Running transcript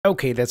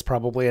Okay, that's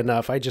probably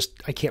enough. I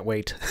can't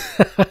wait.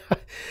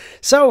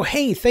 So,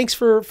 hey, thanks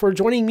for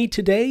joining me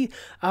today.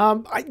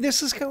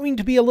 This is going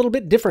to be a little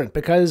bit different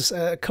because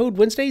Code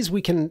Wednesdays,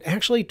 we can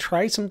actually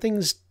try some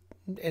things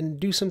and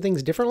do some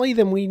things differently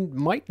than we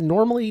might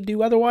normally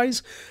do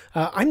otherwise.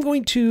 I'm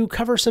going to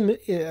cover some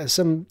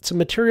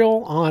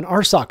material on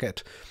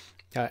RSocket.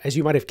 As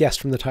you might have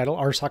guessed from the title,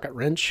 RSocket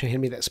Wrench,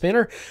 hand me that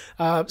spanner.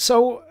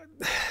 So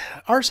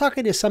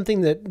RSocket is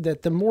something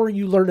that the more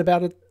you learn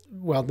about it,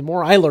 well, the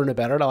more I learn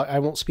about it, I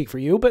won't speak for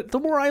you, but the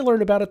more I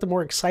learn about it, the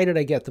more excited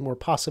I get, the more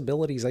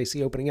possibilities I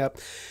see opening up.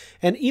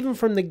 And even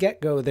from the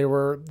get-go, there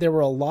were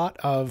a lot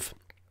of,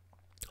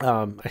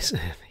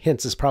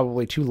 hence is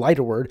probably too light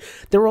a word,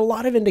 there were a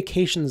lot of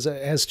indications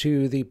as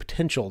to the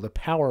potential, the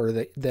power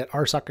that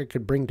RSocket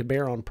could bring to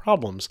bear on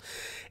problems.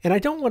 And I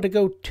don't want to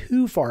go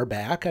too far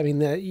back. I mean,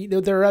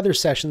 there are other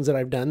sessions that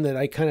I've done that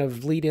I kind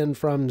of lead in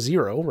from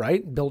zero,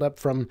 right? Build up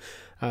from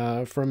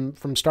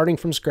starting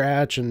from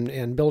scratch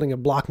and building a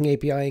blocking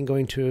API and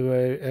going to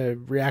a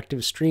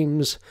reactive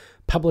streams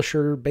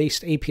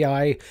publisher-based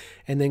API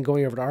and then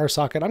going over to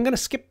RSocket. I'm going to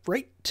skip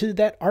right to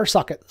that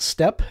RSocket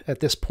step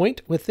at this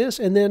point with this,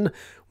 and then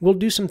we'll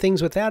do some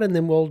things with that, and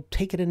then we'll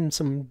take it in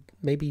some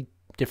maybe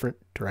different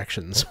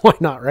directions. Why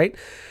not, right?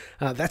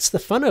 That's the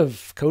fun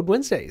of Code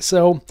Wednesdays.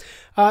 So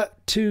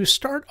to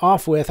start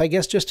off with, I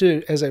guess just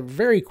as a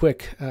very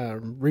quick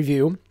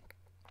review,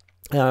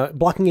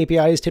 blocking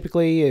APIs,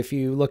 typically, if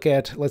you look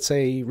at, let's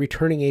say,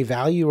 returning a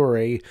value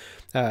or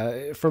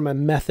from a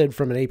method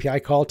from an API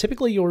call,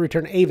 typically you'll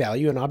return a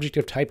value, an object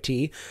of type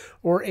T,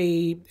 or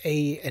an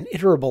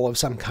iterable of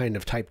some kind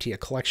of type T, a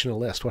collection, a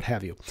list, what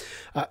have you.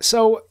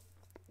 So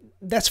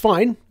that's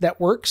fine. That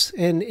works.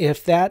 And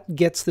if that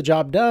gets the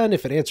job done,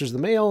 if it answers the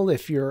mail,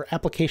 if your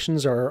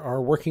applications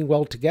are working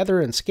well together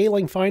and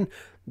scaling fine,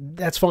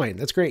 that's fine.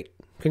 That's great.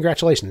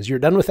 Congratulations, you're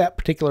done with that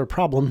particular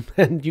problem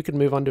and you can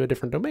move on to a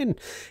different domain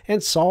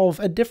and solve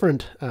a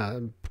different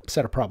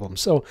set of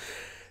problems. So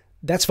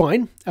that's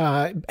fine.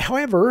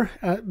 However,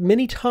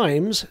 many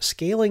times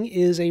scaling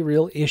is a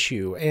real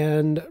issue,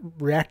 and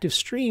reactive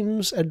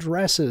streams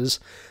addresses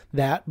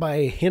that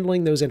by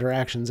handling those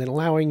interactions and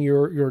allowing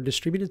your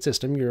distributed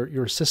system,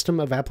 your system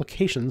of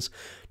applications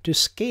to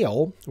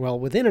scale, well,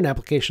 within an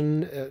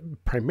application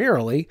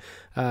primarily,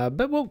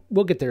 but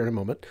we'll get there in a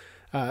moment.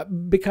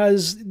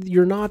 Because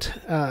you're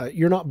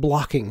not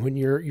blocking when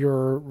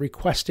you're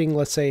requesting,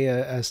 let's say,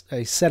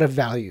 a set of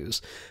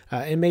values,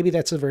 and maybe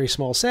that's a very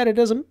small set. It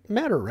doesn't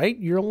matter, right?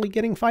 You're only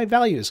getting 5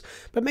 values,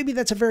 but maybe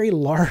that's a very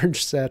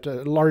large set,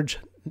 a large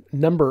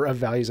number of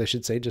values, I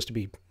should say, just to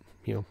be,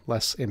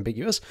 less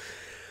ambiguous.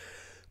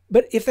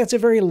 But if that's a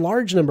very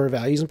large number of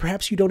values, and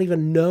perhaps you don't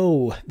even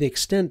know the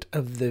extent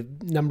of the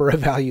number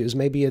of values,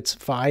 maybe it's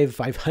 5,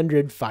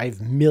 500,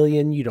 5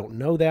 million, you don't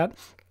know that.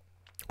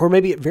 Or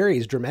maybe it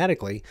varies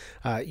dramatically.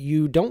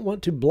 You don't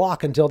want to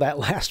block until that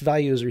last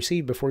value is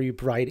received before you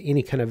provide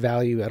any kind of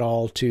value at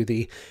all to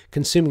the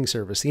consuming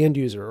service, the end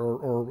user,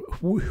 or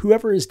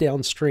whoever is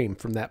downstream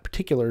from that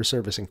particular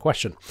service in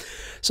question.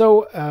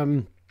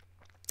 So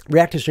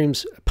reactive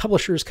streams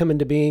publishers come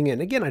into being.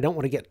 And again, I don't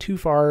want to get too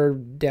far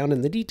down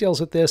in the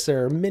details with this.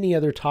 There are many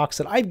other talks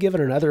that I've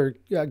given and other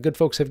good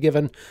folks have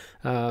given,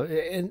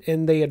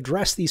 and they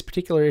address these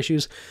particular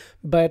issues.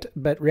 But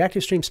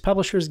reactive streams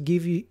publishers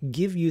give you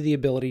the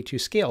ability to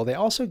scale. They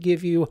also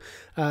give you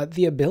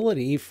the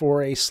ability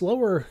for a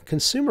slower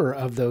consumer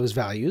of those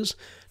values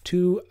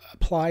to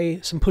apply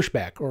some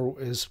pushback, or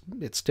as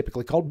it's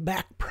typically called,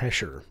 back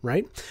pressure,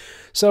 right?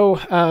 So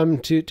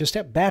to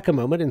step back a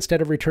moment,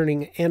 instead of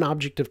returning an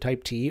object of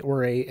type T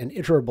or an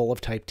iterable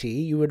of type T,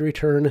 you would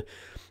return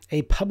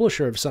a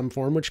publisher of some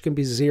form, which can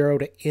be 0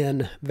 to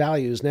n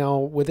values. Now,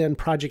 within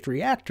Project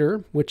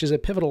Reactor, which is a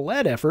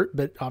pivotal-led effort,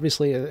 but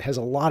obviously it has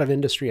a lot of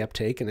industry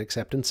uptake and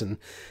acceptance and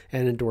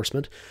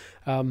endorsement,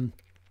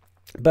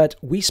 but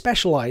we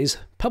specialize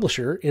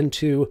publisher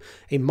into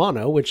a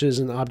mono, which is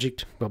an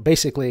object, well,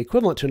 basically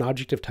equivalent to an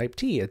object of type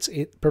T.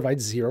 It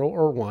provides 0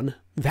 or 1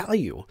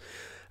 value.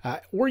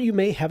 Or you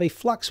may have a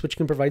flux, which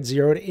can provide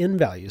 0 to n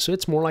values. So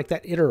it's more like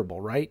that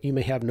iterable, right? You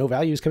may have no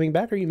values coming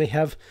back, or you may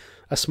have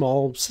a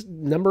small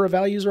number of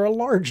values or a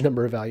large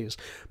number of values.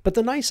 But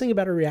the nice thing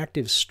about a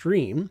reactive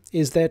stream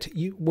is that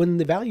when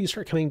the values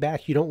start coming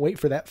back, you don't wait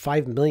for that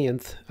 5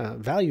 millionth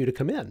value to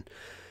come in.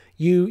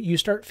 You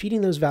start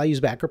feeding those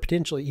values back, or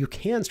potentially you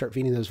can start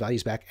feeding those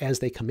values back as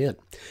they come in.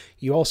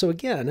 You also,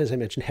 again, as I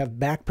mentioned, have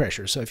back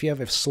pressure. So if you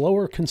have a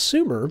slower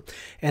consumer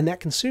and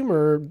that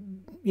consumer,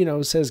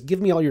 says,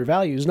 give me all your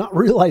values, not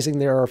realizing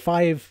there are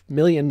 5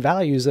 million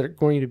values that are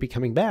going to be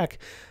coming back,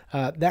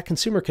 that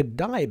consumer could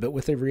die. But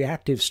with a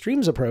reactive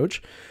streams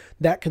approach,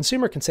 that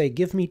consumer can say,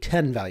 give me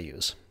 10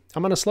 values.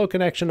 I'm on a slow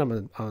connection.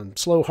 I'm on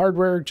slow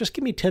hardware. Just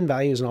give me 10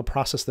 values and I'll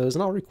process those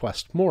and I'll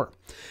request more.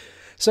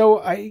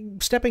 So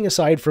stepping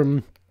aside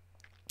from,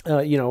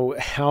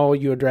 how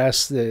you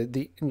address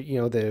the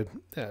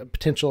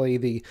potentially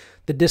the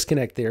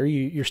disconnect there,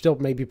 you're still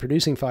maybe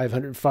producing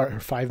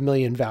 5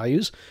 million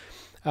values.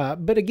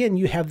 But again,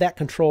 you have that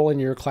control in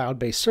your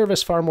cloud-based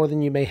service far more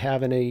than you may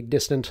have in a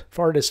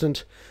far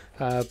distant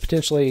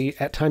potentially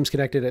at times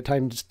connected, at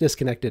times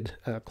disconnected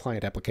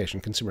client application,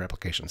 consumer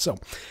application. So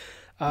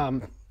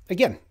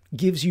again,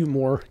 gives you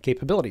more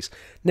capabilities.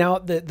 Now,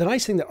 the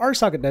nice thing that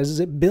RSocket does is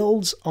it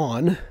builds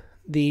on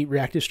the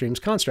reactive streams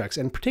constructs,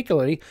 and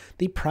particularly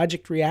the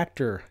project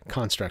reactor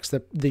constructs,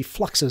 the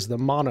fluxes, the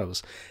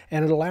monos,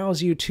 and it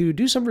allows you to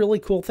do some really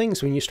cool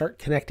things when you start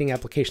connecting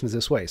applications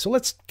this way. So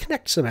let's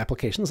connect some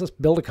applications. Let's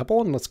build a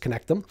couple and let's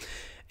connect them.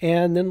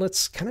 And then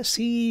let's kind of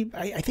see,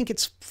 I think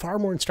it's far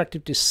more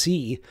instructive to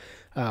see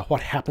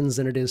what happens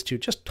than it is to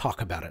just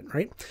talk about it,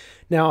 right?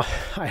 Now,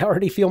 I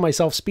already feel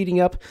myself speeding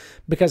up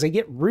because I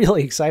get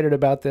really excited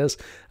about this.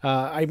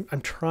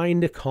 I'm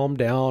trying to calm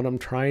down. I'm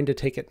trying to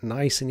take it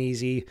nice and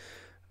easy.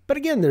 But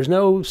again, there's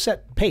no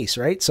set pace,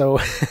 right? So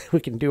we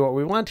can do what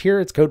we want here.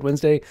 It's Code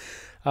Wednesday.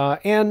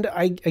 And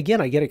I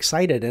get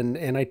excited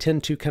and I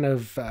tend to kind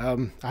of,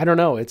 I don't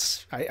know,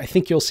 I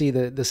think you'll see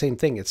the same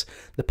thing.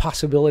 The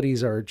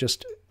possibilities are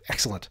just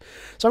excellent.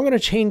 So I'm going to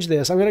change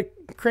this. I'm going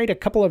to create a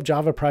couple of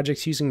Java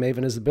projects using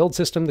Maven as the build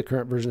system, the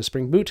current version of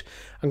Spring Boot.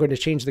 I'm going to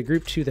change the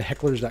group to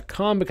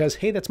thehecklers.com because,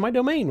 hey, that's my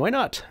domain. Why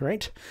not,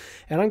 right?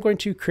 And I'm going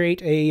to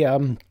create a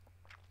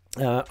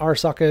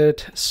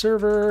RSocket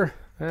server.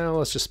 Well,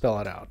 let's just spell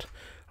it out.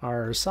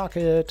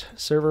 RSocket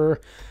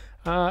server.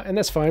 And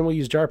that's fine. We'll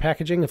use jar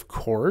packaging, of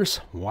course.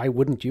 Why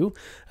wouldn't you?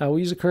 We'll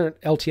use the current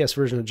LTS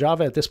version of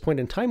Java at this point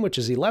in time, which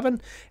is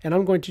 11. And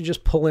I'm going to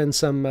just pull in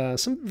some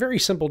very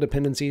simple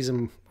dependencies,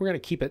 and we're going to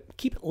keep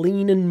it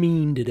lean and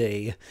mean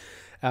today.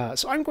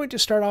 So I'm going to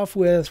start off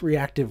with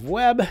reactive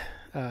web,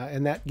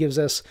 and that gives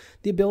us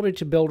the ability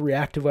to build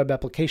reactive web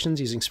applications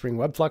using Spring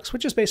Web Flux,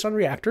 which is based on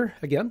Reactor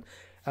again.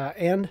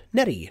 And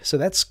Netty. So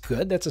that's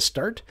good. That's a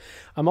start.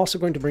 I'm also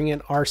going to bring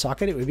in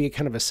RSocket. It would be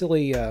kind of a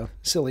silly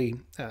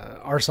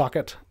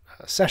RSocket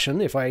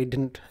session if I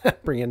didn't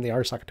bring in the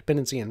RSocket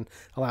dependency and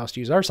allow us to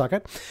use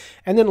RSocket.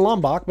 And then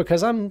Lombok,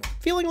 because I'm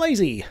feeling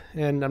lazy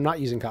and I'm not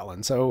using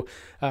Kotlin. So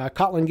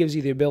Kotlin gives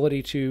you the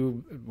ability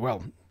to,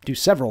 well, do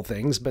several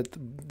things, but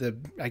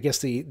I guess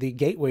the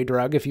gateway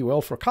drug, if you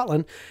will, for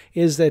Kotlin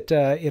is that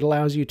it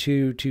allows you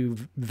to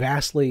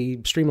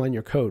vastly streamline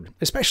your code,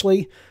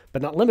 especially,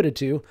 but not limited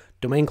to,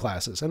 domain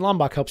classes. And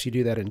Lombok helps you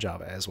do that in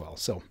Java as well.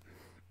 So,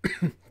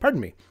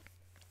 pardon me.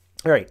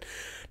 All right.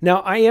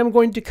 Now, I am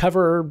going to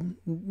cover,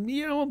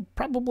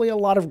 probably a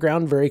lot of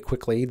ground very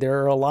quickly.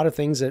 There are a lot of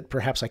things that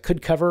perhaps I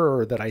could cover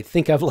or that I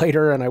think of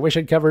later and I wish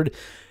I'd covered.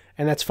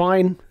 And that's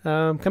fine.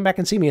 Come back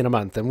and see me in a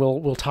month and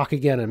we'll talk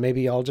again, and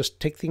maybe I'll just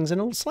take things in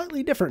a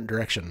slightly different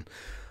direction.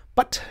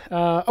 But,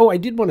 I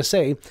did want to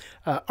say,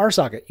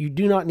 RSocket, you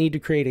do not need to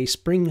create a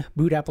Spring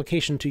Boot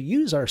application to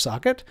use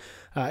RSocket.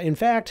 In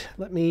fact,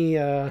 let me,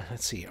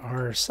 let's see,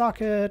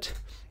 RSocket.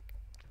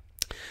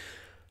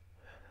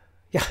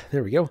 Yeah,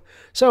 there we go.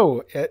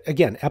 So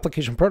again,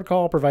 application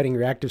protocol providing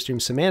reactive stream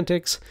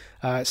semantics.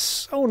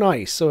 So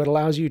nice. So it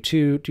allows you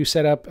to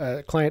set up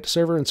client to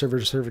server and server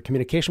to server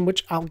communication,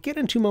 which I'll get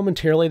into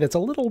momentarily. That's a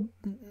little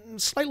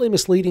slightly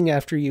misleading.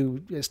 After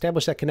you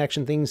establish that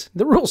connection,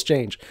 the rules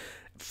change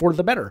for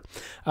the better.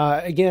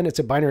 Again, it's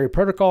a binary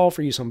protocol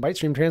for use on byte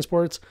stream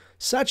transports,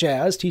 such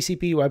as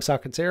TCP,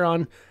 WebSockets,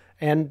 Aeron,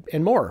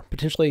 and more,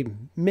 potentially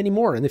many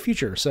more in the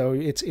future. So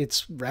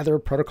it's rather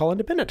protocol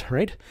independent,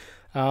 right?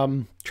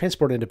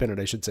 Transport independent,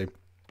 I should say.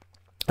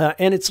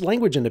 And it's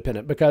language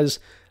independent because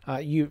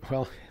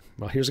well,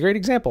 here's a great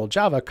example.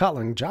 Java,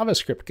 Kotlin,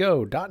 JavaScript,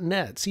 Go,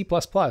 .NET, C++,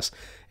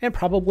 and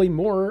probably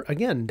more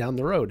again down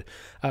the road.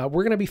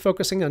 We're going to be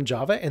focusing on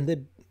Java,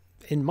 and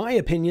in my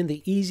opinion,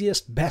 the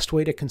easiest, best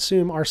way to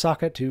consume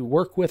RSocket, to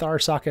work with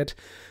RSocket,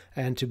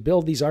 and to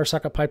build these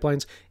RSocket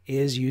pipelines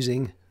is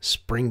using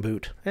Spring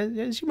Boot.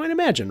 As you might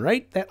imagine,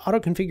 right? That auto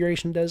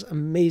configuration does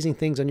amazing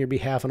things on your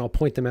behalf, and I'll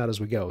point them out as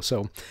we go.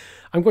 So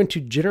I'm going to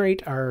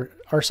generate our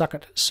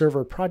RSocket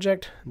server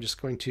project. I'm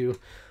just going to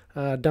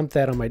dump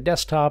that on my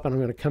desktop, and I'm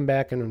going to come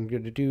back and I'm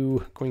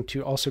going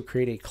to also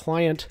create a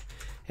client.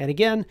 And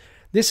again,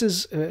 this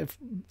is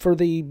for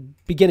the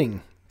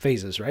beginning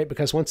phases, right?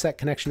 Because once that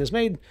connection is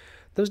made,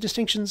 those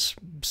distinctions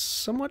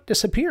somewhat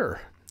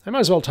disappear. I might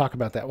as well talk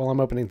about that while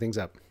I'm opening things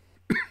up.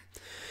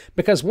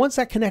 Because once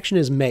that connection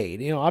is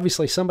made,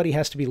 obviously somebody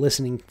has to be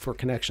listening for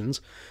connections,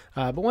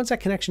 but once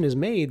that connection is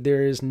made,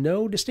 there is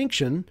no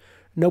distinction,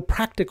 no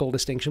practical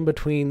distinction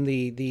between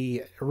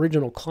the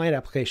original client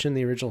application,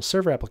 the original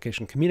server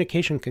application.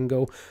 Communication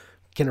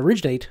can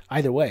originate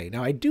either way.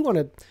 Now, I do want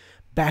to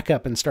back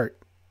up and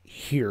start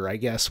here, I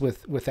guess,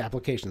 with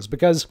applications,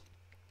 because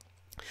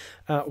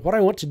what I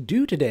want to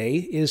do today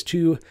is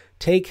to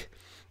take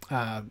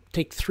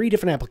three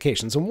different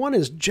applications, and one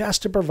is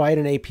just to provide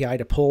an API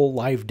to pull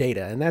live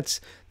data, and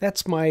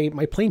that's my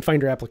Plane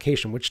Finder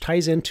application, which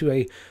ties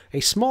into a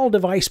small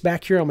device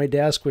back here on my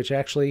desk, which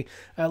actually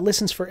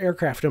listens for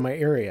aircraft in my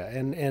area,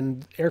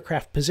 and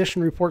aircraft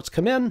position reports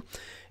come in,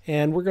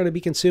 and we're going to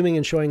be consuming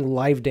and showing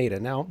live data.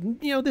 Now,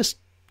 this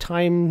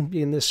time,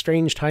 in this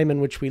strange time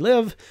in which we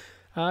live,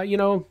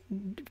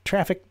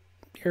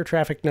 air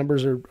traffic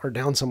numbers are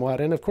down somewhat.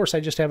 And of course,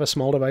 I just have a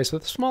small device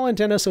with a small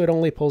antenna, so it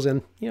only pulls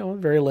in, a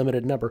very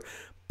limited number.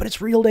 But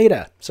it's real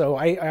data. So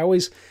I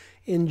always,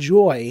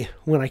 enjoy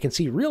when I can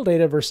see real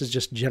data versus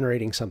just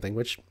generating something,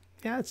 which,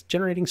 yeah, it's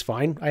generating's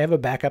fine. I have a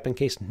backup in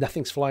case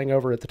nothing's flying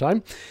over at the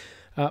time.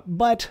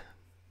 But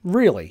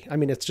really, I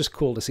mean, it's just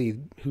cool to see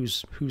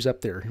who's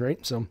up there,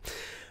 right? So,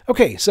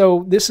 okay,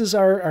 so this is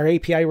our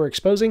API we're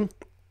exposing.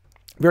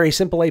 Very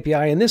simple API,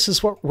 and this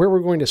is where we're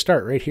going to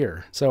start right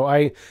here. So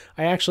I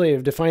actually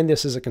have defined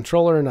this as a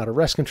controller, not a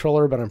REST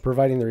controller, but I'm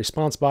providing the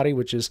response body,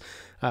 which is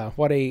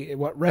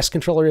what REST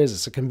controller is.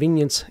 It's a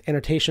convenience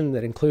annotation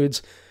that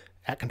includes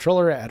at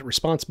controller, at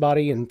response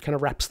body, and kind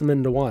of wraps them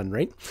into one,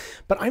 right?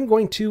 But I'm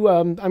going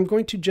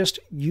to just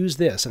use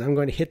this, and I'm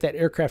going to hit that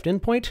aircraft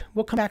endpoint.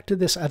 We'll come back to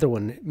this other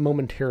one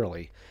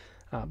momentarily,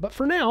 but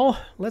for now,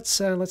 let's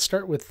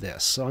start with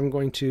this. So I'm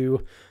going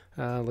to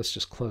let's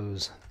just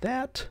close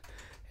that.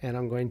 And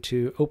I'm going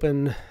to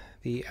open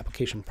the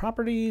application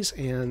properties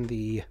and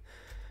the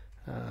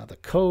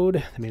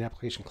code, the main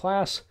application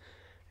class,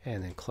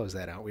 and then close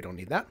that out. We don't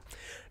need that.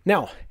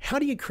 Now, how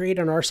do you create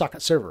an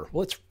RSocket server?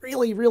 Well, it's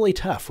really, really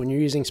tough when you're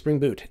using Spring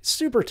Boot. It's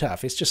super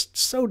tough. It's just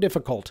so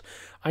difficult.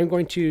 I'm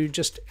going to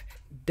just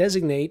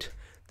designate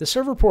the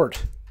server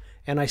port,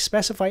 and I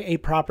specify a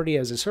property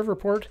as a server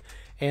port,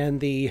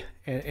 and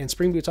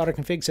Spring Boot's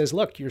autoconfig says,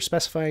 look, you're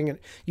specifying,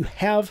 you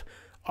have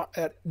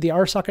the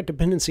RSocket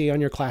dependency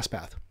on your class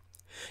path.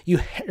 You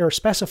are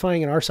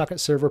specifying an RSocket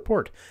server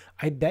port.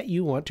 I bet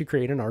you want to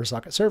create an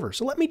RSocket server.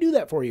 So let me do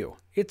that for you.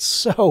 It's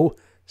so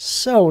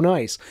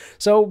nice.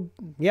 So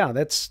yeah,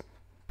 that's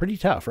pretty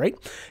tough, right?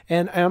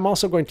 And I'm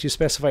also going to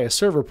specify a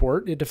server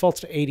port. It defaults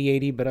to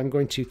 8080, but I'm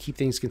going to keep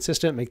things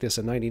consistent, make this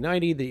a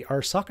 9090. The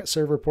RSocket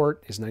server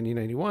port is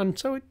 9091,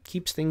 so it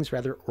keeps things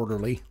rather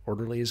orderly.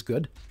 Orderly is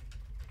good.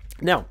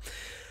 Now,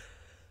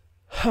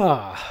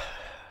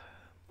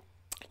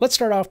 let's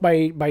start off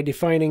by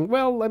defining,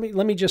 well, let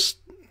me just,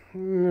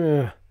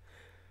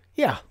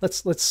 yeah,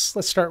 let's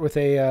start with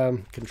a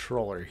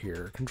controller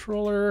here.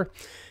 Controller,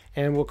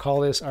 and we'll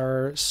call this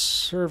our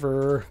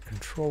server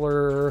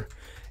controller.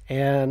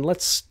 And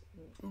let's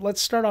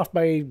start off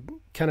by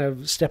kind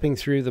of stepping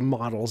through the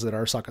models that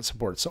RSocket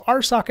supports. So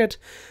RSocket,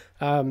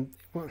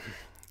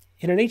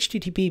 in an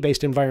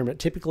HTTP-based environment,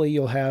 typically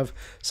you'll have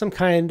some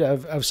kind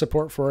of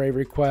support for a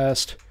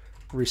request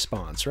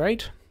response,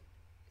 right?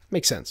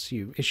 Makes sense.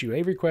 You issue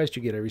a request,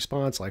 you get a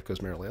response, life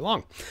goes merrily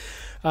along.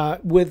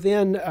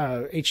 Within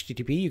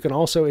HTTP, you can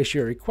also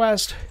issue a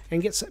request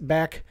and get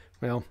back,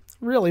 well,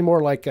 really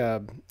more like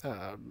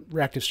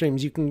reactive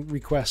streams. You can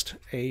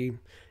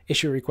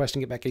issue a request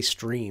and get back a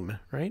stream,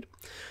 right?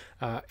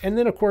 And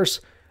then, of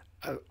course,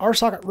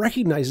 RSocket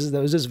recognizes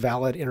those as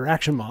valid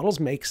interaction models.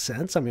 Makes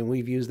sense. I mean,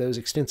 we've used those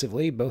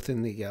extensively, both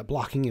in the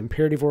blocking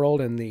imperative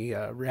world and the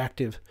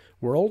reactive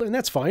world, and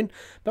that's fine.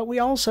 But we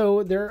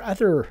also, there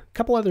are a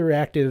couple other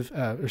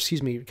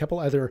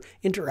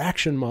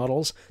interaction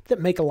models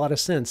that make a lot of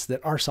sense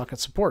that RSocket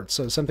supports.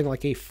 So something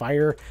like a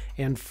fire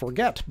and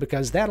forget,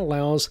 because that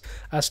allows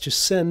us to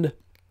send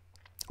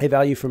a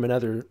value from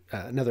another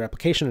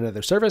application,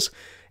 another service,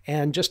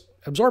 and just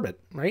absorb it,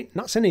 right?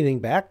 Not send anything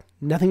back.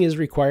 Nothing is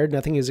required.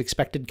 Nothing is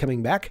expected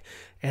coming back.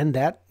 And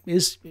that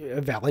is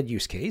a valid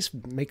use case.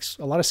 Makes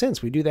a lot of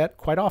sense. We do that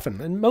quite often.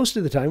 And most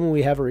of the time when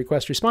we have a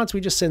request response, we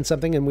just send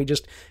something and we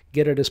just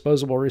get a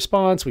disposable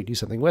response. We do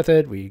something with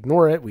it. We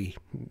ignore it. We,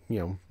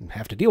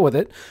 have to deal with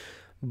it.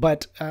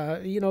 But,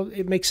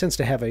 it makes sense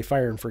to have a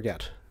fire and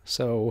forget.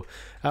 So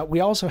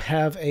we also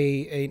have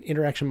an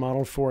interaction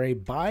model for a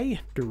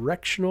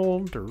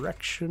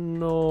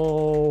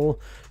bi-directional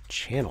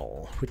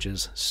channel, which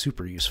is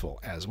super useful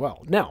as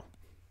well. Now,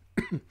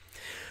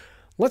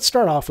 let's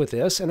start off with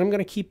this, and I'm going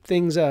to keep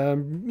things,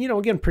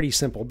 again, pretty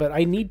simple, but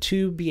I need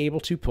to be able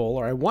to pull,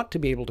 or I want to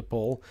be able to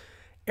pull,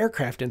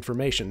 aircraft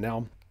information.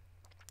 Now,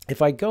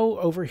 if I go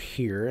over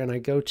here and I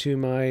go to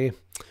my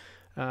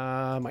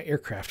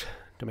aircraft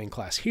domain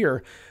class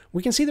here,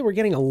 we can see that we're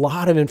getting a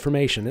lot of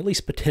information, at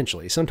least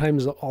potentially.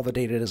 Sometimes all the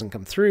data doesn't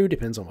come through,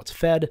 depends on what's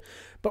fed,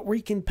 but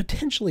we can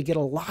potentially get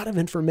a lot of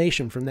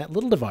information from that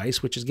little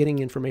device, which is getting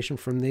information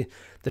from the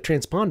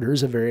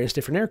transponders of various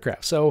different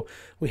aircraft. So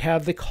we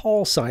have the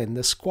call sign,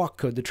 the squawk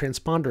code, the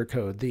transponder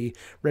code, the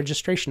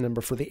registration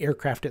number for the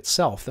aircraft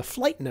itself, the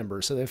flight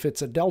number. So if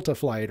it's a Delta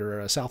flight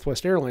or a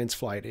Southwest Airlines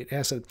flight, it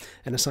has an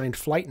assigned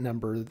flight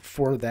number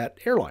for that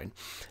airline.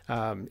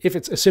 If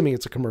it's, assuming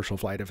it's a commercial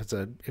flight, if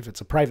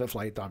it's a private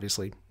flight,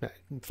 obviously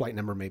flight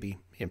number may be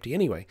empty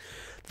anyway.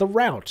 The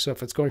route, so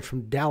if it's going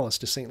from Dallas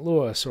to St.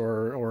 Louis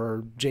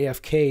or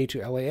JFK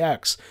to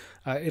LAX,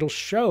 it'll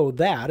show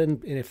that,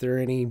 and if there are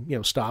any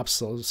stops,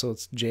 so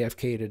it's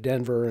JFK to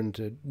Denver and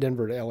to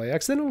Denver to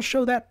LAX, then it'll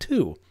show that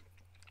too.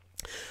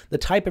 The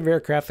type of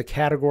aircraft, the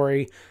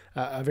category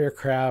of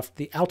aircraft,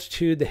 the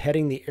altitude, the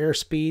heading, the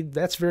airspeed,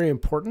 that's very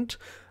important.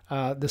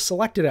 The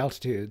selected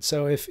altitude,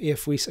 so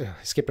if we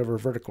skipped over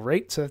vertical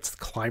rate, so that's the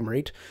climb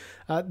rate.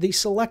 The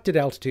selected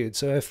altitude,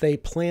 so if they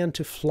plan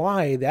to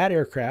fly that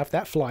aircraft,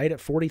 that flight at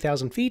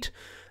 40,000 feet,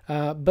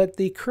 but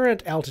the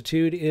current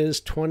altitude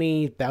is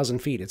 20,000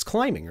 feet, it's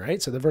climbing,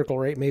 right? So the vertical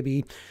rate may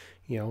be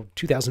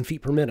 2,000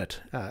 feet per minute.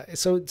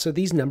 So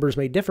these numbers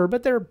may differ,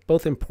 but they're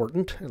both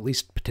important, at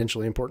least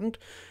potentially important.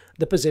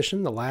 the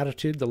position, the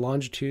latitude, the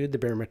longitude, the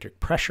barometric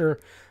pressure,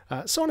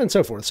 so on and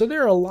so forth. So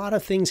there are a lot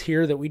of things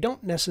here that we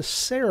don't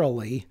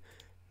necessarily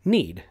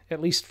need,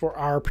 at least for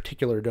our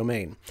particular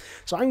domain.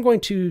 So I'm going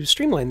to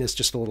streamline this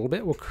just a little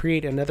bit. We'll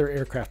create another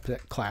aircraft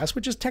class,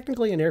 which is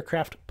technically an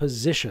aircraft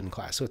position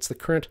class. So it's the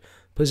current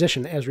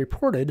position as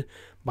reported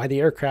by the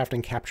aircraft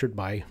and captured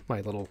by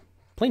my little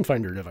plane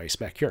finder device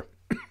back here.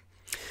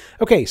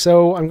 Okay,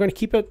 so I'm going to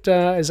keep it,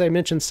 as I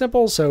mentioned,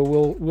 simple. So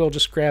we'll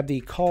just grab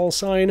the call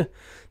sign,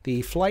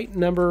 the flight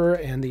number,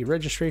 and the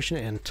registration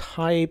and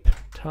type,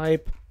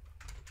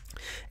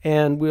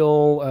 and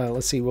we'll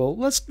let's see. Well,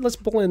 let's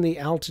pull in the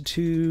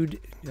altitude,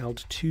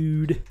 the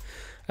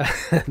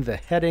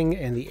heading,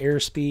 and the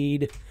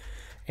airspeed,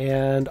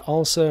 and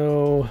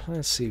also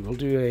let's see. We'll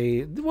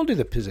do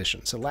the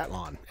position. So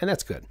lat-lon, and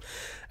that's good.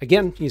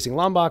 Again, using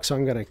Lombok, so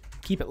I'm going to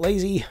keep it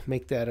lazy,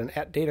 make that an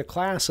 @data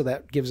class, so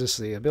that gives us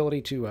the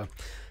ability to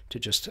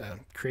just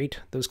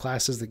create those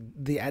classes.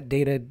 The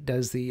 @data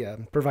does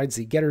provides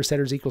the getter,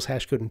 setters, equals,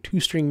 hash code, and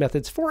toString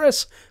methods for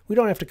us. We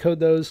don't have to code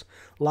those.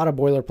 A lot of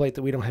boilerplate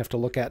that we don't have to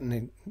look at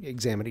and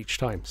examine each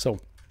time. So,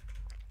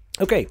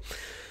 okay.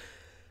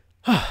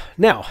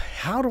 Now,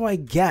 how do I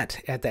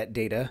get at that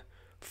data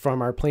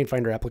from our plane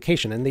finder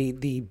application? And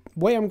the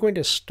way I'm going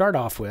to start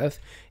off with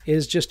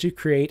is just to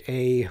create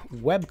a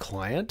web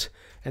client.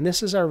 And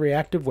this is our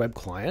reactive web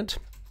client.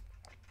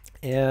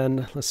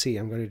 And let's see,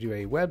 I'm going to do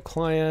a web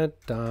client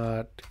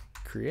dot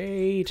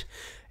create,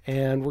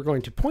 and we're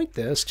going to point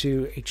this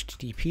to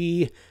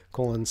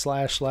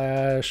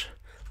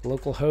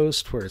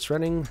http://localhost where it's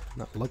running,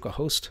 not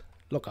localhost.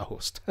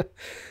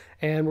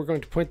 And we're going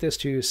to point this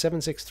to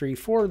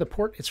 7634, the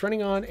port it's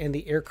running on, and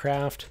the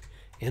aircraft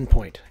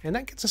endpoint. And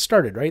that gets us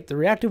started, right? The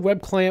reactive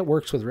web client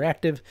works with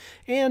reactive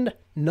and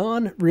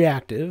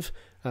non-reactive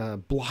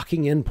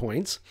blocking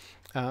endpoints.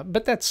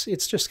 But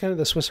it's just kind of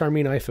the Swiss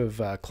Army knife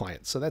of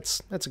clients. So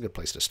that's a good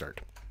place to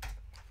start.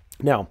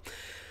 Now,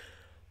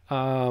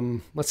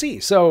 let's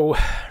see. So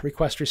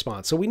request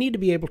response. So we need to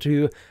be able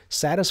to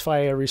satisfy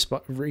a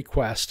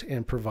request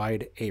and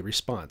provide a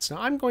response.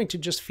 Now I'm going to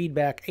just feed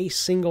back a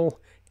single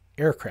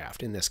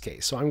aircraft in this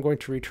case. So I'm going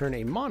to return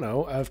a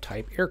mono of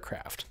type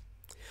aircraft.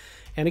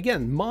 And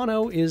again,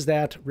 mono is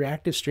that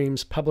reactive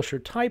streams publisher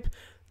type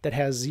that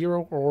has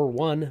 0 or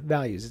 1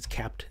 values. It's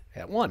capped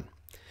at 1.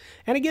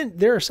 And again,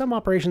 there are some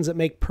operations that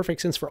make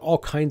perfect sense for all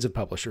kinds of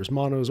publishers,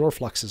 monos or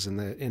fluxes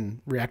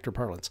in Reactor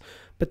parlance.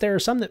 But there are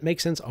some that make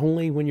sense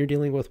only when you're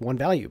dealing with one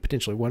value,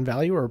 potentially one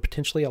value or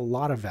potentially a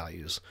lot of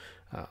values.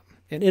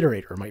 An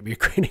iterator might be a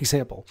great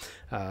example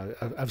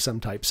of some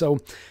type. So,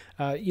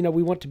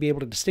 we want to be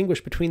able to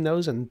distinguish between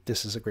those, and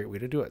this is a great way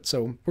to do it.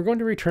 So we're going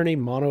to return a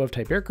mono of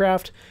type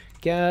aircraft,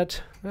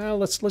 get,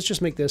 let's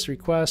just make this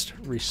request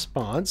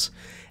response,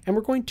 and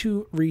we're going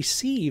to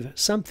receive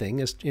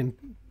something as in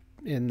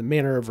the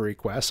manner of a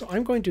request. So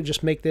I'm going to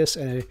just make this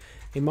a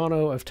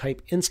mono of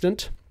type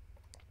instant,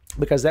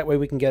 because that way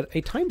we can get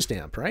a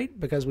timestamp, right?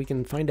 Because we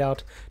can find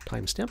out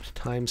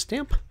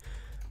timestamp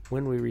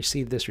when we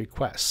receive this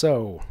request.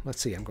 So let's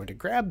see, I'm going to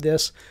grab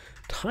this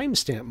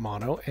timestamp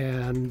mono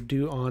and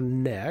do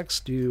on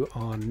next, and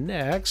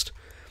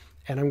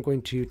I'm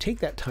going to take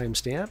that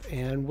timestamp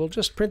and we'll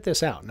just print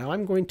this out. Now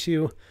I'm going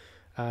to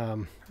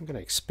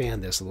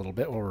expand this a little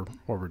bit while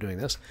we're doing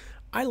this.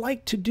 I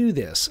like to do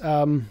this.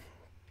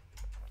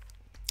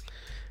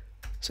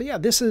 So yeah,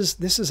 this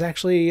is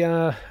actually,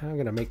 I'm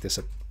going to make this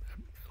a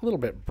little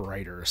bit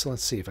brighter. So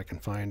let's see if I can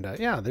find,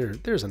 yeah,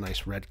 there's a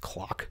nice red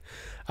clock.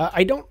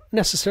 I don't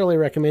necessarily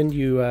recommend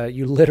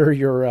you litter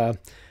your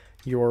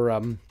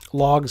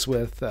logs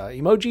with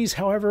emojis.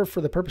 However,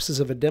 for the purposes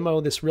of a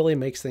demo, this really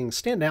makes things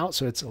stand out.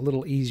 So it's a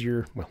little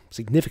easier, well,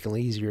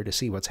 significantly easier to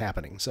see what's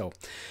happening. So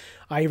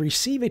I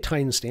receive a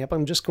timestamp.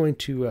 I'm just going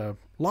to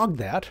log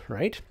that,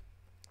 right?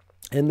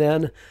 And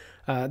then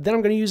I'm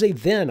going to use a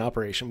then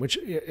operation, which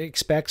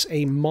expects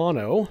a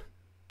mono.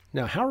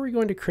 Now, how are we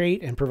going to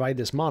create and provide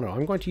this mono?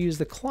 I'm going to use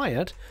the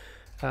client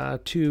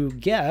to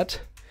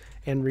get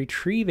and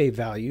retrieve a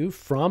value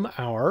from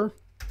our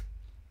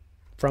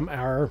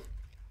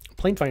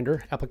plane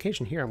finder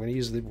application here. I'm going to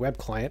use the web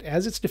client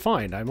as it's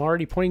defined. I'm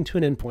already pointing to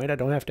an endpoint. I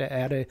don't have to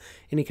add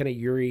any kind of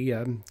URI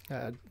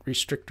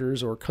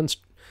restrictors or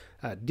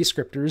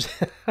descriptors.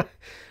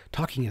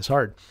 Talking is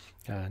hard.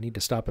 I need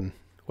to stop and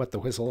wet the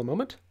whistle a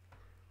moment.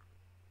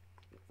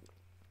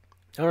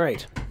 All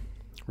right,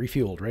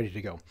 refueled, ready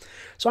to go.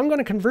 So I'm going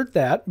to convert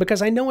that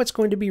because I know it's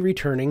going to be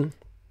returning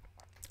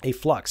a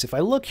flux. If I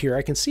look here,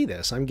 I can see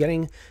this. I'm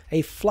getting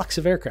a flux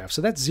of aircraft.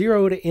 So that's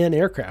 0 to n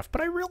aircraft, but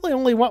I really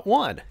only want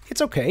one.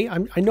 It's okay. I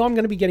know I'm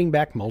going to be getting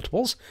back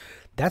multiples.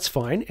 That's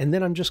fine. And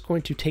then I'm just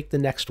going to take the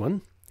next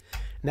one,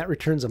 and that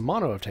returns a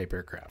mono of type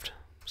aircraft.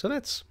 So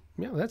that's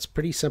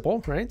pretty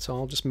simple, right? So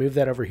I'll just move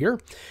that over here.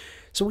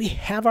 So we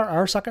have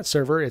our RSocket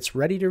server. It's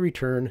ready to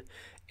return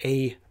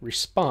a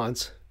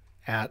response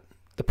at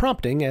the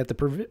prompting, at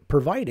the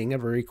providing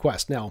of a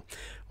request. Now,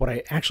 what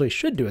I actually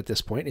should do at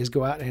this point is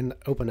go out and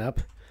open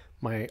up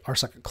my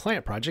RSocket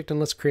client project, and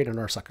let's create an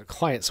RSocket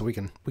client so we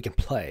can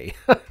play.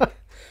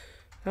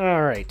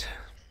 All right.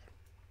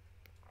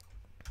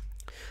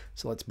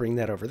 So let's bring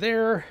that over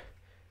there,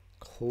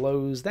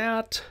 close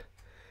that,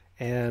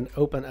 and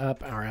open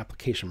up our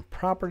application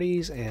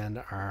properties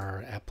and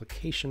our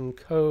application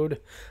code.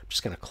 I'm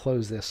just going to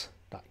close this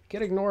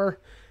 .getignore,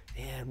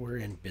 and we're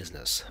in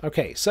business.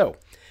 Okay, so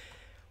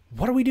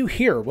what do we do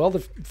here? Well,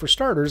 for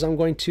starters, I'm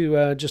going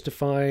to just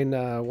define,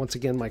 once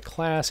again, my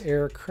class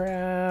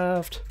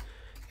aircraft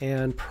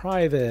and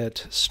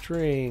private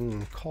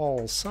string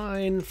call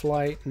sign,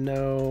 flight,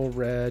 no,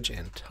 reg,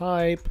 and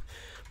type,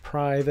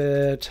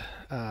 private,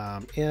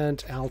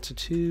 int,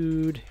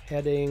 altitude,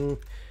 heading,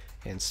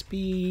 and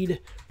speed,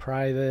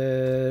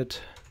 private,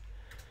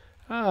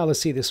 let's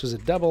see, this was a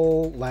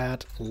double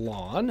lat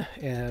lon,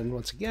 and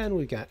once again,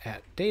 we've got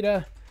at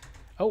data.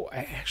 Oh,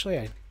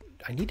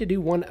 I need to do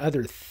one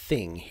other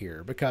thing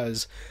here,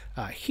 because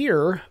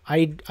here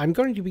I'm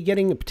going to be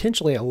getting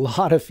potentially a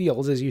lot of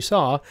fields, as you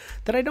saw,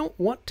 that I don't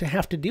want to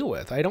have to deal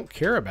with. I don't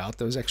care about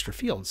those extra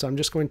fields, so I'm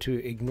just going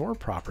to ignore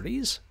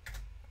properties,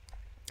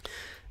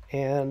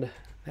 and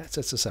that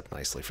sets us up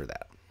nicely for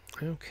that.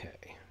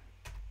 Okay.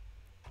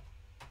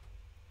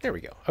 There we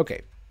go.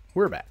 Okay,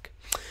 we're back.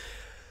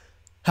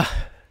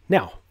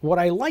 Now, what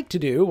I like to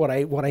do, what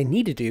I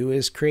need to do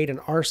is create an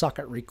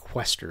RSocket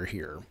requester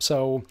here.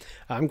 So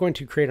I'm going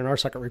to create an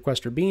RSocket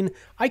requester bean.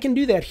 I can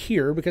do that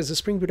here because the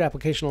Spring Boot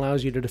application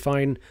allows you to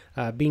define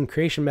bean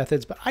creation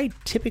methods, but I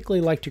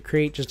typically like to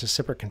create just a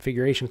separate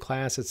configuration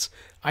class.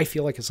 I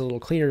feel like it's a little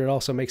cleaner. It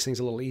also makes things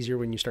a little easier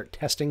when you start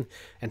testing,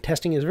 and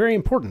testing is very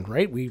important,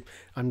 right?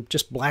 I'm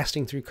just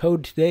blasting through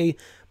code today,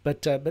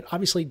 but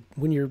obviously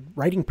when you're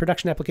writing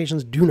production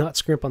applications, do not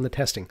scrimp on the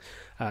testing.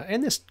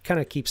 And this kind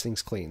of keeps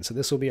things clean. So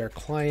this will be our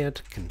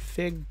client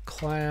config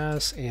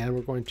class, and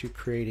we're going to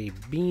create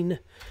a bean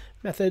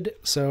method.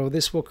 So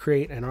this will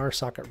create an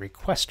RSocket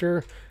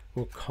requester.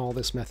 We'll call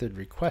this method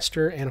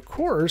requester. And of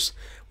course,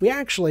 we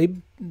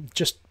actually,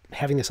 just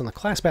having this on the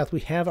class path, we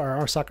have our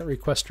RSocket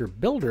requester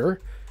builder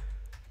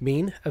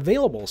bean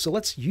available. So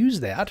let's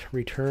use that,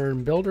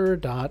 return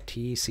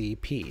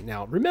builder.tcp.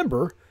 Now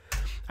remember,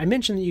 I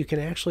mentioned that you can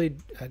actually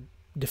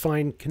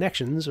define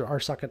connections or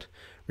RSocket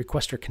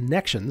requester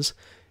connections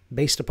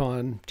based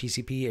upon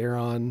TCP,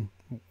 Aeron,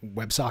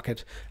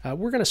 WebSocket.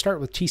 We're going to start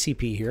with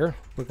TCP here.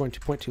 We're going to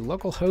point to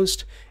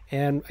localhost,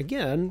 and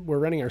again, we're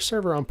running our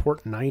server on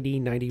port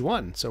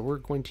 9091, so we're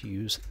going to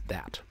use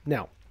that.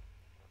 Now,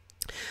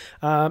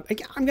 I'm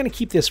going to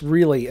keep this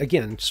really,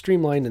 again,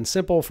 streamlined and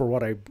simple for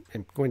what I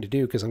am going to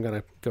do, because I'm going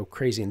to go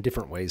crazy in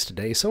different ways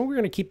today. So we're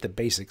going to keep the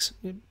basics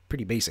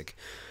pretty basic.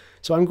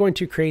 So I'm going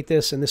to create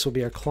this, and this will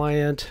be our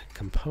client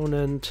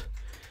component.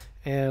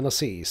 And let's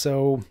see.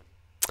 So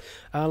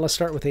let's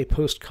start with a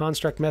post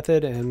construct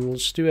method, and we'll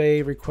just do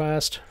a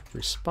request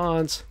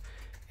response.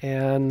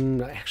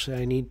 And actually,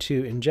 I need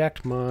to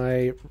inject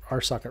my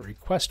RSocket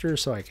requester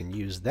so I can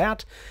use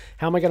that.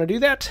 How am I going to do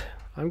that?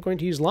 I'm going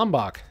to use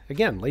Lombok.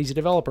 Again, lazy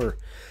developer.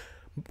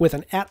 With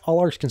an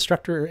 @allargs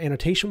constructor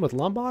annotation with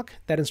Lombok,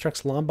 that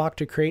instructs Lombok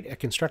to create a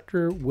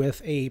constructor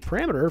with a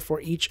parameter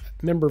for each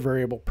member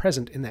variable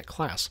present in that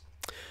class,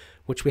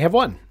 which we have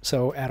one.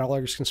 So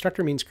 @allargs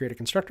constructor means create a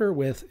constructor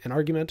with an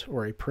argument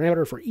or a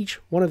parameter for each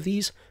one of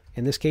these.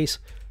 In this case,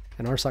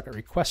 an RSocket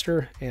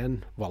requester,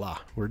 and voila,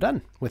 we're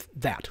done with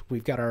that.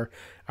 We've got our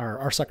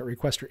RSocket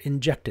requester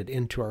injected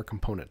into our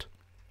component.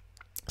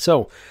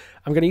 So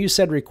I'm going to use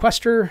said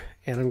requester,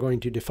 and I'm going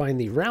to define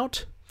the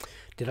route.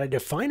 Did I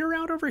define a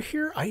route over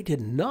here? I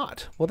did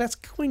not. Well, that's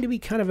going to be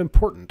kind of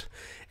important.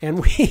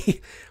 And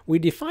we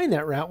define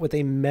that route with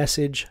a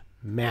message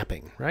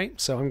mapping, right?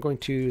 So I'm going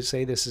to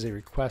say this is a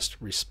request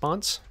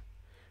response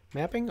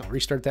mapping. I'll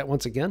restart that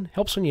once again.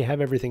 Helps when you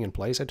have everything in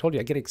place. I told you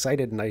I get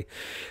excited and I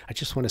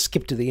just want to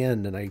skip to the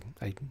end, and I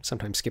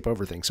sometimes skip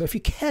over things. So if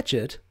you catch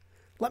it,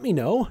 let me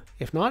know.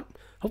 If not,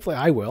 hopefully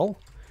I will.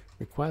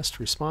 Request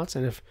response,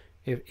 and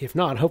if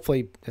not,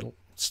 hopefully it'll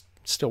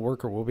still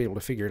work, or we'll be able to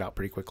figure it out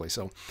pretty quickly.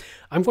 So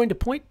I'm going to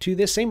point to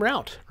this same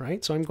route,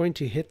 right? So I'm going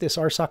to hit this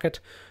RSocket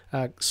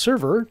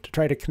server to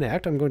try to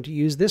connect. I'm going to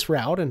use this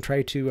route and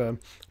try to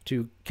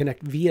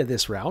connect via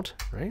this route,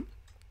 right?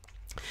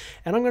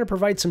 And I'm going to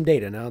provide some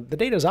data. Now, the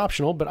data is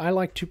optional, but I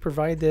like to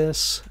provide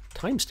this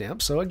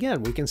timestamp. So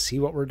again, we can see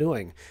what we're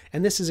doing.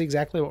 And this is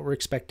exactly what we're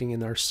expecting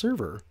in our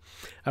server.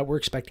 We're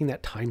expecting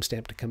that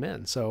timestamp to come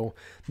in. So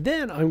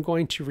then I'm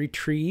going to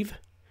retrieve,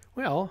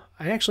 well,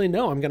 I actually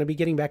know I'm going to be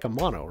getting back a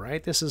mono,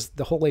 right? This is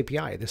the whole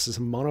API. This is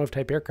a mono of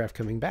type aircraft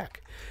coming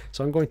back.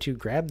 So I'm going to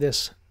grab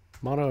this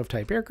mono of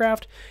type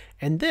aircraft,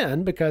 and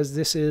then, because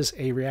this is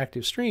a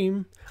reactive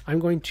stream, I'm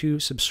going to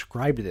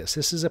subscribe to this.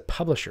 This is a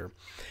publisher.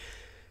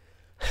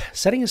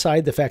 Setting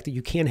aside the fact that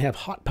you can have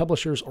hot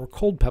publishers or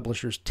cold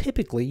publishers,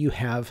 typically you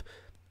have,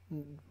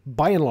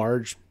 by and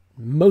large,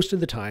 most of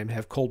the time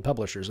have cold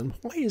publishers. And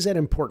why is that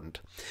important?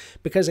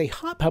 Because a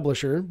hot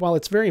publisher, while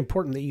it's very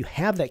important that you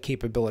have that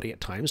capability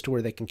at times to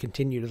where they can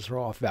continue to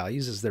throw off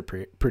values as they're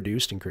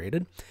produced and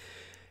created,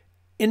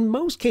 in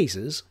most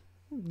cases,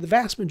 the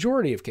vast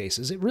majority of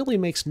cases, it really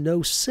makes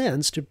no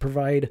sense to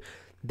provide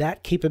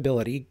that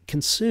capability,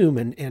 consume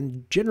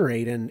and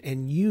generate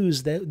and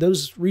use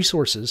those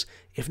resources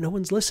if no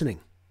one's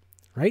listening,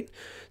 right?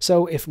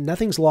 So if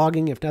nothing's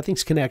logging, if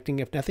nothing's connecting,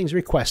 if nothing's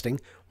requesting,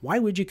 why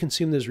would you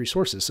consume those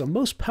resources? So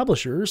most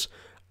publishers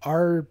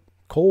are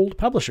cold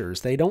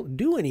publishers. They don't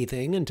do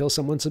anything until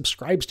someone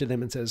subscribes to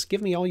them and says,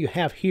 give me all you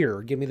have here,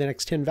 or give me the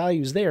next 10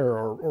 values there,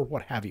 or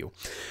what have you.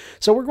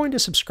 So we're going to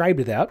subscribe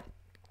to that.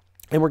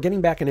 And we're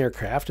getting back an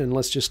aircraft, and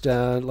let's just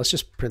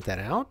print that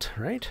out,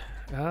 right?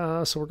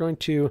 So we're going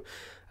to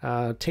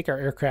take our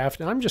aircraft,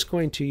 and I'm just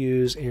going to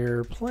use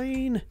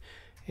airplane,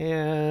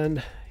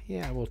 and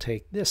yeah, we'll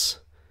take this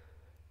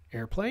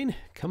airplane.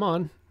 Come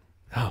on.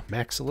 Oh,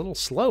 Mac's a little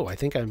slow. I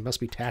think I must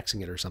be taxing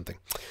it or something.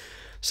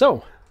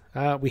 So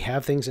we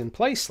have things in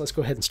place. Let's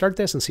go ahead and start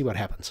this and see what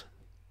happens.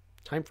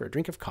 Time for a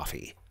drink of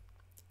coffee.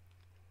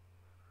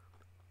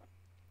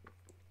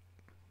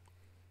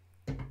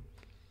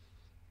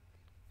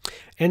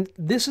 And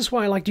this is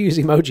why I like to use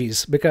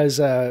emojis, because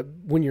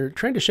when you're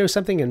trying to show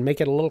something and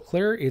make it a little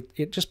clearer,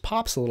 it just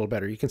pops a little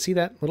better. You can see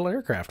that little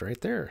aircraft right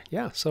there.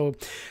 Yeah, so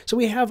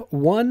we have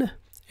one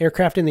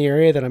aircraft in the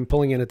area that I'm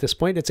pulling in at this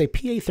point. It's a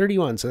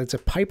PA-31, so that's a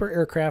Piper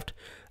aircraft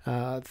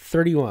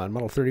 31,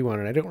 model 31.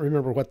 And I don't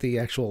remember what the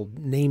actual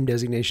name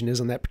designation is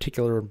on that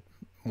particular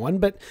one,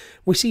 but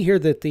we see here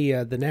that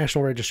the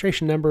national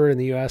registration number in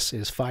the U.S.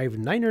 is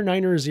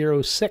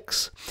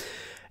 599906,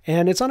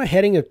 and it's on a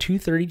heading of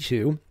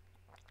 232.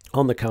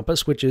 On the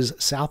compass, which is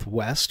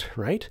southwest,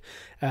 right?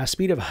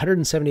 Speed of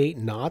 178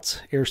 knots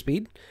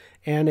airspeed,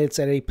 and it's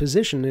at a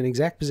position, an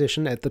exact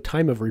position at the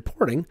time of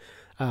reporting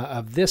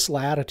of this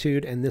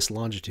latitude and this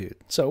longitude.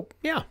 So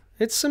yeah,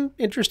 it's some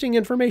interesting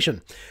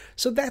information.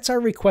 So that's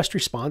our request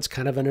response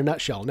kind of in a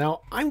nutshell.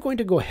 Now I'm going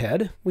to go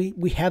ahead,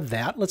 we have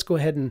that. Let's go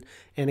ahead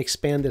and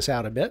expand this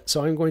out a bit.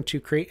 So I'm going to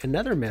create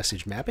another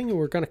message mapping, and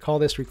we're going to call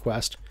this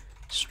request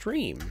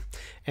stream,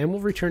 and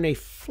we'll return a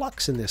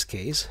flux in this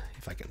case.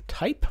 If I can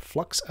type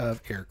flux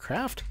of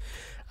aircraft,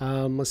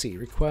 let's see,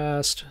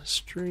 request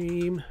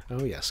stream.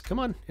 Oh yes, come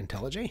on,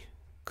 IntelliJ.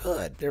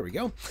 Good, there we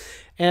go.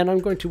 And I'm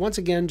going to once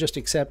again just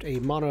accept a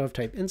mono of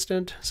type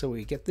instant, so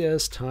we get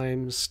this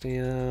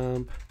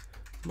timestamp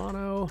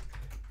mono,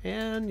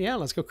 and yeah,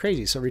 let's go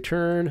crazy. So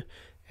return,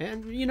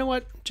 and you know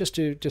what? Just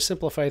to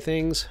simplify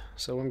things,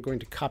 so I'm going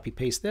to copy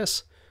paste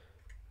this.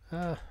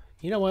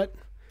 You know what?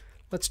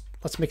 Let's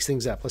mix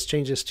things up. Let's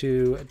change this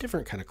to a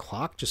different kind of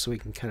clock, just so we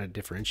can kind of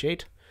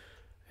differentiate.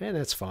 And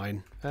that's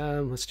fine.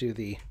 Let's do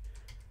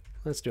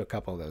a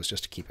couple of those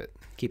just to keep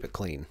it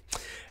clean.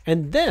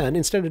 And then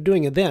instead of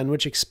doing a then,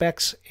 which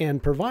expects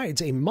and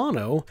provides a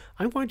mono,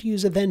 I'm going to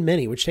use a then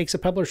many, which takes a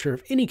publisher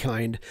of any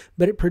kind,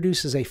 but it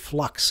produces a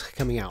flux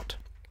coming out.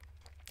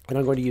 And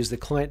I'm going to use the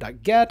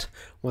client.get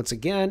once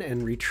again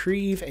and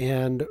retrieve,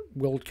 and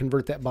we'll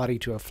convert that body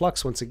to a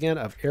flux once again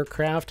of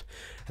aircraft.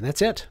 And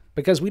that's it,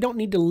 because we don't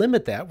need to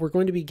limit that. We're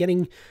going to be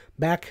getting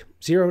back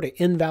 0 to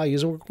n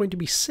values, and we're going to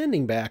be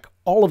sending back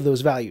all of those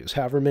values,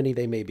 however many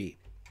they may be.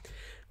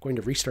 Going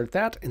to restart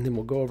that, and then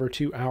we'll go over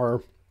to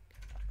our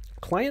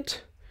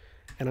client,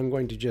 and I'm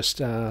going to just,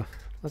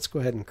 let's go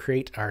ahead and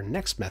create our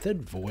next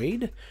method,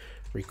 void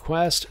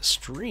request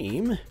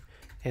stream.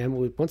 And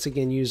we'll once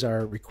again use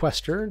our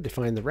requester,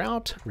 define the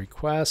route,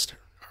 request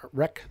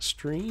rec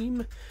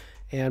stream,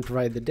 and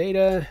provide the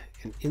data,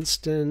 an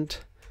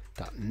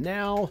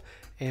instant.now,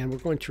 and we're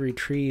going to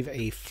retrieve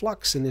a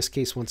flux, in this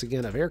case once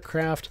again of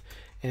aircraft,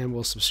 and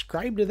we'll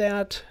subscribe to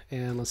that.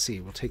 And let's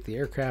see, we'll take the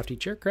aircraft,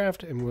 each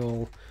aircraft, and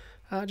we'll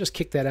just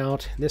kick that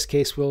out. In this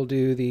case, we'll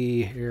do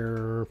the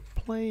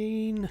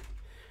airplane,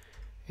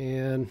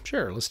 and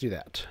sure, let's do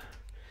that.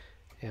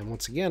 And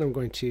once again, I'm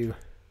going to,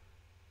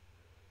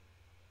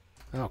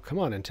 oh, come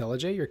on,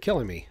 IntelliJ, you're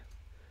killing me.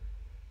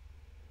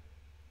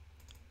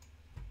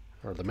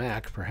 Or the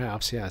Mac,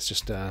 perhaps. Yeah, it's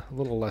just a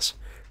little less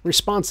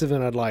responsive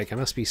than I'd like. I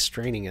must be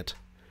straining it.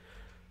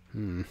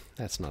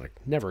 That's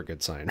never a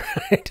good sign,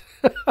 right?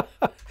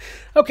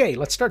 Okay,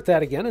 let's start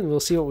that again, and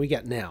we'll see what we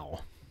get now.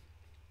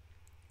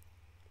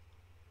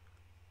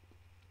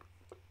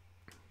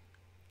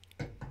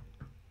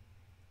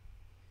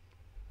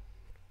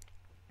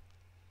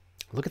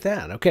 Look at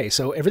that. Okay,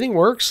 so everything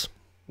works.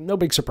 No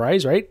big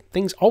surprise, right?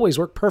 Things always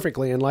work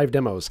perfectly in live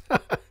demos.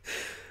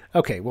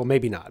 Okay, well,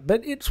 maybe not,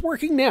 but it's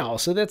working now,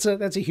 so that's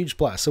a huge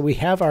plus. So we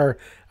have our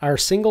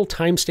single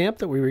timestamp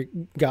that we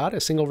got, a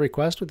single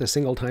request with a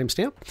single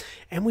timestamp,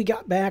 and we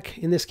got back,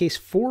 in this case,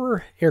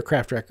 4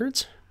 aircraft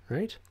records,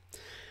 right?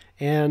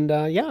 And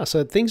yeah,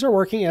 so things are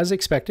working as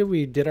expected.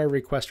 We did our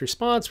request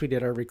response, we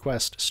did our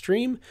request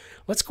stream.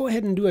 Let's go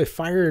ahead and do a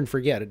fire and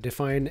forget,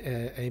 define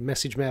a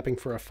message mapping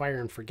for a fire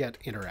and forget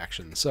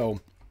interaction. So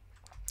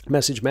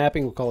message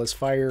mapping, we'll call this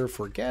fire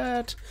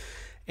forget,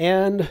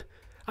 and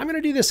I'm going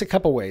to do this a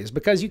couple ways,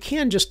 because you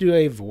can just do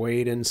a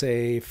void and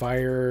say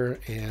fire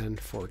and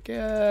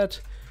forget,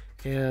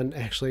 and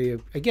actually,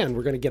 again,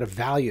 we're going to get a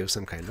value of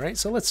some kind, right?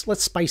 So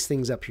let's spice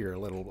things up here a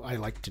little. I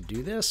like to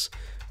do this.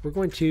 We're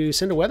going to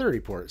send a weather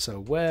report.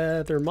 So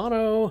weather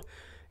mono,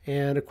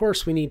 and of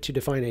course we need to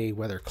define a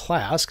weather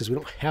class because we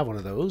don't have one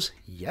of those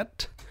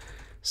yet.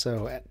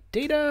 So at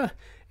data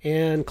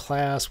and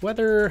class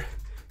weather,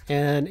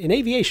 and in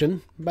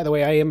aviation, by the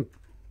way,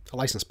 a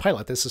licensed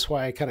pilot. This is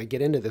why I kind of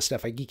get into this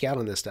stuff. I geek out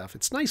on this stuff.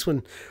 It's nice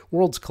when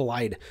worlds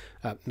collide,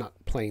 not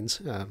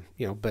planes,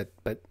 you know, but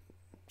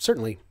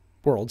certainly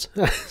worlds.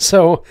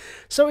 so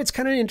it's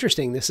kind of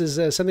interesting. This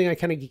is something I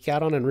kind of geek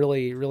out on and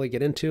really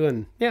get into.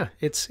 And yeah,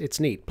 it's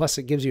neat. Plus,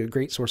 it gives you a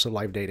great source of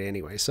live data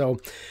anyway. So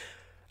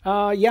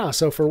yeah,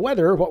 so for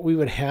weather, what we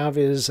would have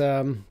is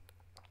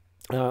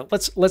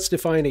let's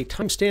define a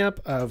timestamp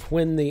of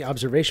when the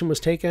observation was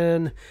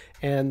taken,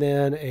 and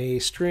then a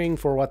string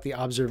for what the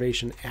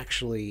observation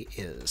actually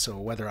is. So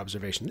weather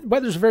observation.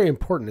 Weather is very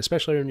important,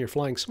 especially when you're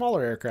flying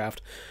smaller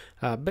aircraft,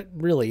 but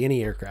really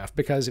any aircraft,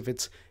 because if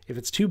it's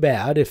too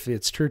bad, if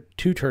it's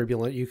too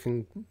turbulent, you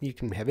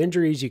can have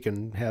injuries, you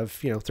can have,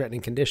 you know,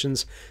 threatening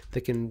conditions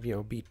that can, you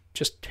know, be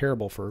just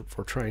terrible for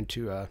trying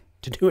to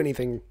do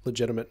anything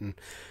legitimate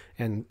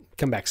and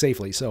come back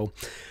safely. So,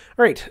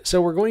 all right,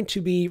 so we're going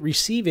to be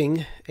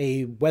receiving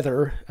a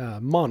weather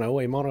mono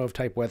of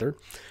type weather.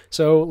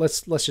 So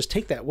let's just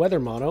take that weather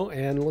mono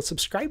and let's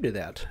subscribe to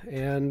that.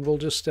 And we'll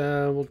just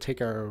we'll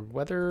take our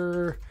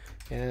weather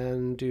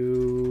and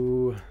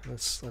do,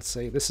 let's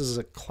say this is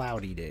a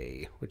cloudy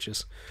day, which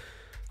is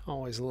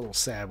always a little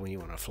sad when you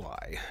want to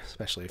fly,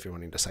 especially if you're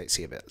wanting to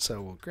sightsee a bit.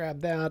 So we'll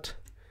grab that,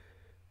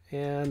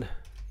 and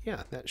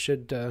yeah, that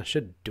should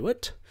do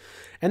it.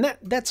 And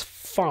that's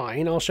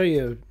fine. I'll show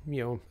you,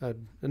 you know,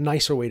 a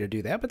nicer way to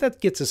do that, but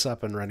that gets us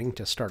up and running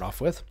to start off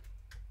with.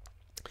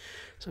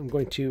 So I'm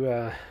going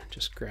to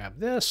just grab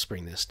this,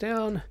 bring this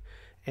down,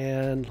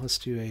 and let's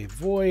do a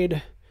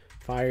void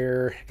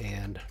fire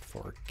and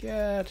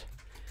forget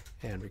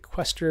and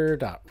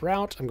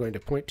requester.route. I'm going to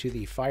point to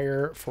the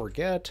fire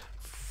forget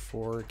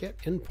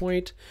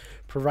endpoint,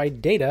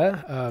 provide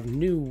data of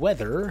new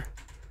weather,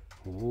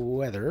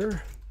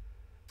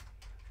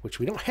 which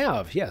we don't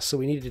have. Yes, so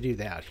we need to do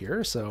that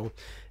here. So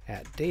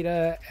at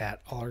data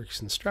at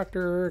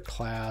all_constructor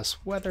class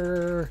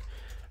weather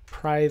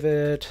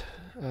private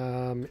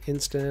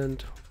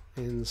instant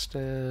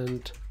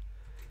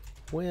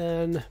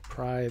when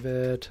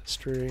private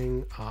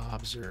string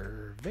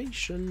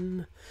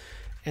observation,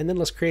 and then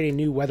let's create a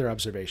new weather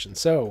observation.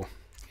 So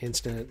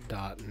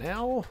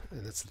instant.now,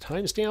 and that's the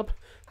timestamp.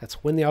 That's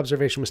when the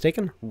observation was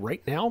taken,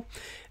 right now.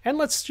 And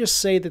let's just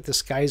say that the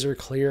skies are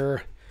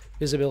clear.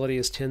 Visibility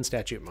is 10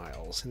 statute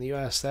miles. In the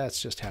US,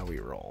 that's just how we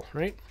roll,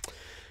 right?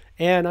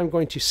 And I'm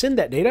going to send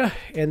that data,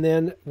 and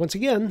then once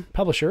again,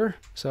 publisher.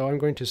 So I'm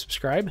going to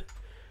subscribe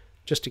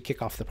just to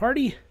kick off the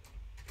party,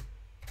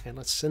 and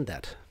let's send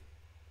that.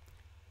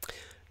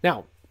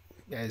 Now,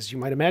 as you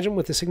might imagine,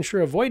 with the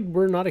signature of void,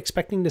 we're not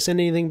expecting to send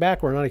anything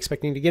back. We're not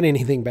expecting to get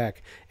anything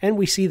back. And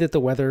we see that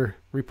the weather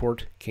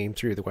report came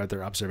through, the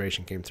weather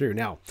observation came through.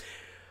 Now,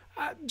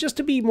 just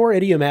to be more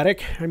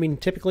idiomatic, I mean,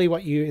 typically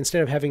what you,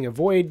 instead of having a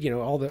void, you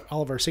know,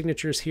 all of our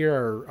signatures here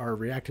are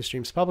reactive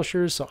streams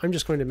publishers. So I'm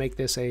just going to make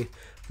this a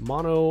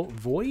mono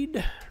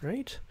void,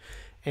 right?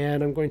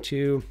 And I'm going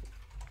to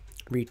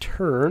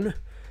return,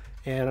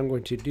 and I'm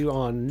going to do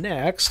on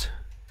next,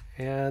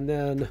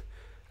 and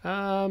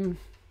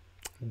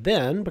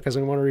then because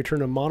I want to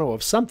return a mono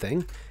of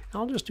something,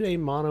 I'll just do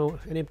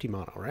an empty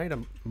mono, right?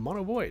 A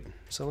mono void.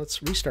 So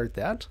let's restart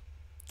that,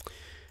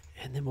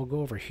 and then we'll go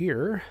over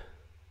here,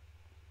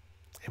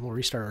 and we'll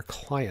restart our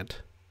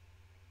client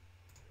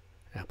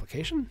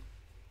application.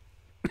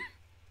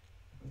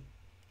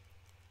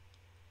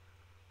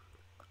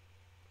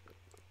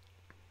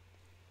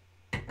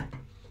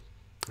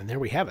 And there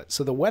we have it.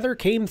 So the weather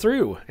came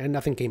through and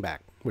nothing came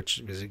back, which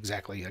is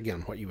exactly,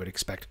 again, what you would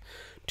expect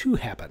to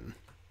happen.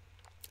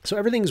 So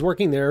everything's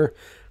working there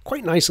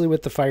quite nicely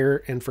with the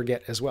fire and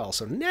forget as well.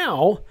 So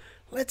now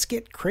let's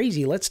get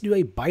crazy. Let's do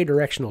a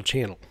bidirectional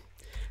channel.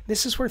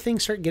 This is where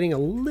things start getting a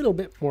little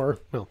bit more,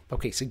 well,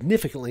 okay,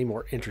 significantly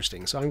more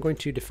interesting. So I'm going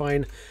to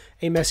define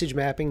a message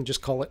mapping,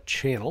 just call it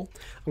channel.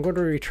 I'm going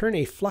to return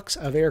a flux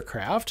of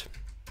aircraft,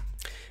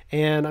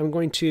 and I'm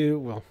going to,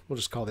 well, we'll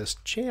just call this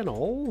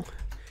channel,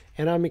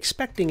 and I'm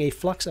expecting a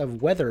flux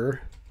of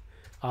weather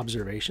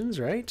observations,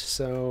 right?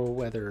 So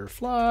weather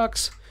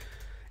flux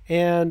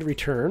and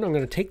return. I'm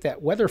going to take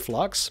that weather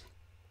flux,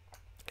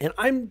 and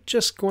I'm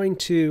just going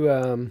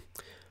to,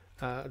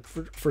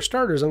 for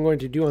starters, I'm going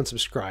to do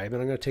unsubscribe, and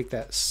I'm going to take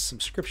that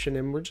subscription,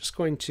 and we're just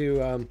going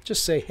to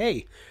just say,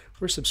 hey,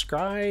 we're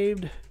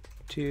subscribed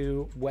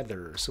to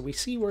weather. So we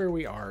see where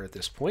we are at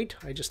this point.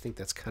 I just think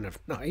that's kind of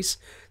nice.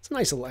 It's a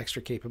nice little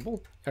extra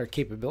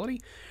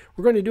capability.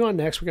 We're going to do on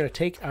next, we're going to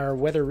take our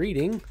weather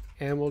reading,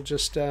 and we'll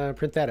just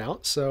print that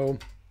out. So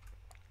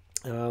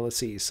let's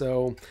see.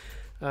 So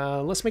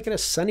let's make it a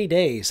sunny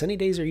day. Sunny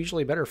days are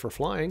usually better for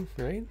flying,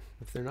 right?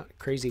 If they're not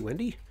crazy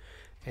windy.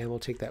 And we'll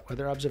take that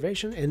weather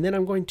observation, and then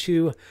I'm going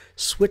to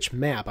switch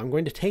map. I'm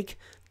going to take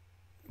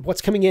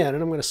what's coming in,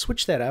 and I'm going to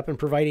switch that up and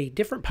provide a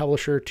different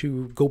publisher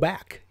to go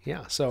back.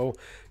 Yeah, so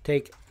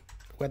take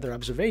weather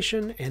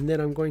observation, and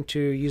then I'm going to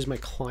use my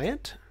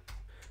client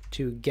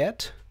to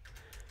get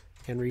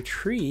and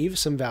retrieve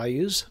some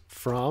values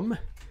from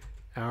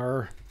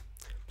our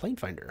plane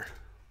finder.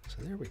 So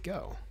there we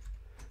go.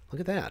 Look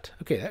at that.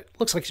 Okay, that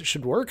looks like it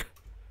should work.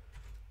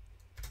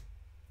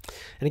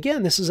 And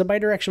again, this is a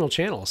bidirectional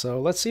channel. So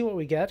let's see what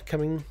we get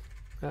coming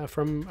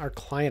from our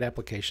client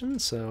application.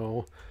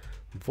 So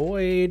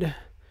void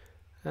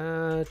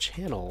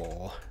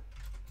channel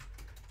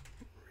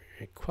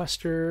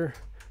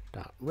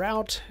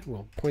requester.route.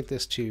 We'll point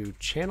this to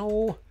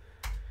channel.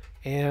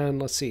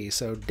 And let's see,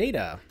 so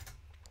data.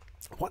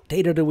 What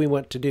data do we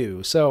want to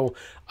do? So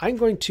I'm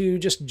going to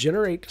just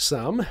generate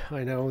some.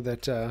 I know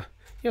that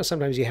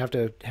sometimes you have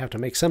to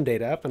make some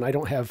data up, and I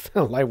don't have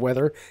live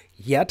weather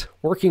yet.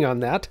 Working on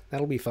that.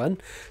 That'll be fun.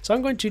 So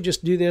I'm going to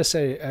just do this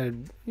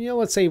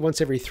let's say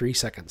once every 3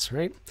 seconds,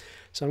 right?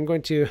 So I'm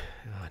going to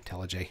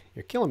IntelliJ,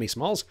 you're killing me,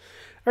 Smalls.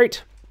 All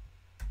right.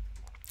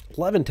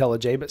 Love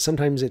IntelliJ, but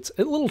sometimes it's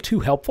a little too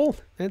helpful.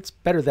 It's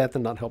better that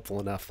than not helpful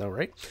enough, though,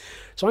 right?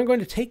 So I'm going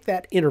to take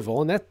that interval,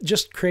 and that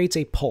just creates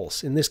a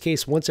pulse. In this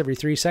case, once every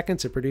 3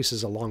 seconds, it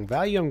produces a long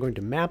value. I'm going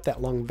to map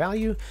that long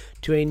value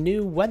to a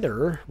new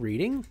weather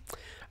reading.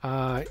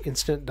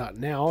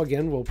 Instant.now,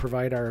 again, will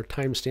provide our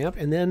timestamp,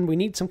 and then we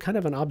need some kind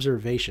of an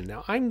observation.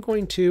 Now, I'm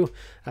going to,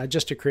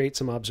 just to create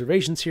some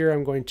observations here,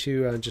 I'm going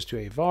to just do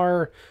a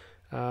var.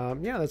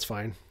 Yeah, that's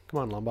fine. Come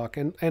on, Lombok.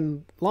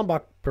 And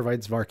Lombok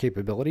provides var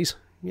capabilities.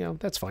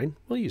 That's fine.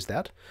 We'll use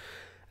that.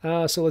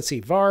 So let's see,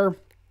 var.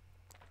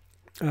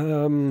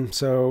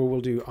 So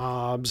we'll do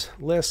obs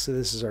list. So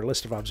this is our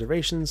list of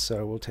observations.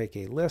 So we'll take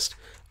a list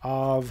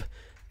of,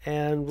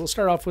 and we'll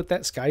start off with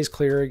that sky's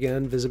clear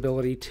again,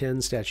 visibility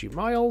 10 statute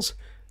miles.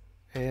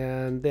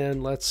 And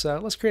then let's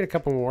create a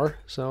couple more.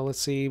 So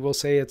let's see, we'll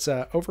say it's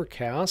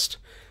overcast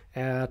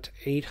at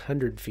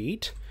 800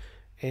 feet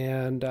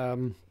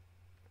and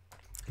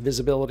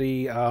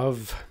visibility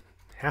of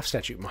half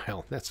statute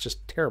mile. That's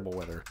just terrible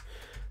weather.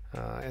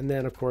 And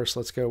then, of course,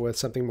 let's go with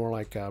something more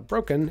like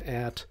broken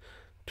at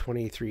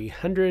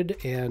 2300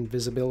 and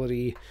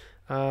visibility,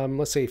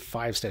 let's say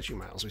 5 statute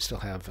miles. We still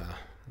have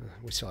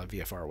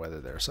VFR weather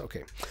there. So,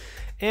 okay.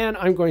 And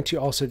I'm going to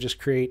also just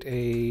create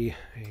a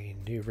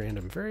new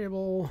random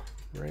variable,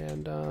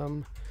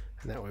 random,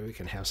 and that way we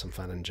can have some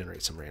fun and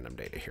generate some random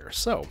data here.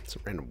 So,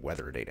 some random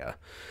weather data.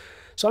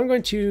 So I'm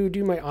going to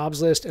do my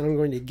obs list, and I'm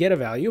going to get a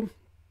value.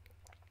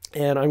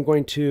 And I'm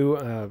going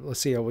to, let's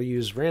see, I will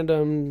use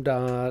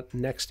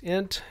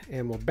random.nextInt,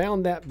 and we'll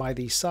bound that by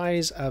the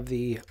size of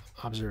the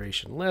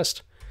observation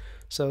list.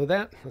 So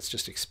that, let's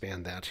just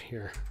expand that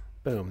here.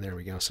 Boom, there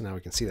we go. So now we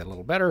can see that a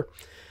little better.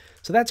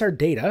 So that's our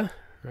data,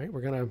 right?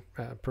 We're going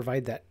to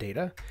provide that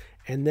data.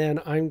 And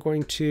then I'm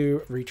going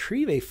to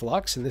retrieve a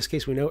flux. In this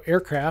case, we know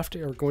aircraft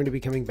are going to be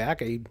coming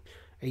back, a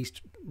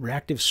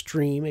reactive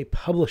stream, a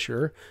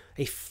publisher,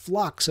 a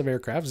flux of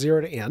aircraft,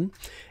 0 to n.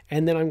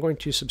 And then I'm going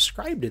to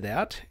subscribe to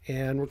that,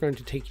 and we're going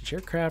to take each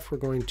aircraft, we're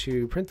going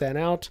to print that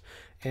out,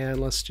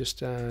 and let's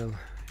just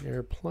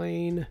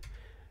airplane,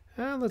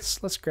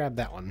 let's grab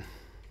that one.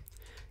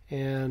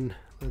 And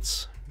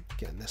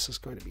again, this is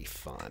going to be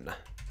fun.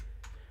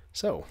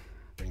 So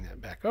bring that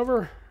back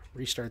over,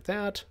 restart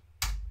that,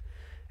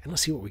 and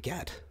let's see what we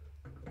get.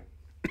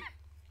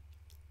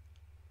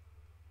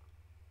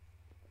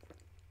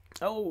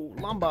 Oh,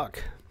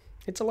 Lombok.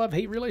 It's a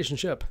love-hate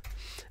relationship.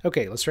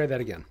 Okay, let's try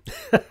that again.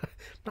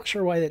 Not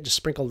sure why that just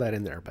sprinkled that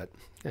in there, but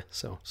yeah,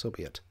 so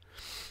be it.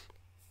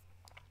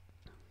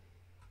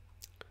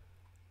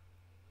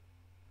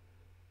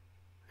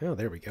 Oh,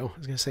 there we go. I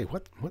was going to say,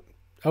 what?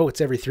 Oh,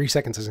 it's every 3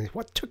 seconds. I was like,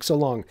 what took so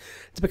long?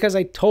 It's because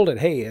I told it,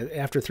 hey,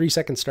 after 3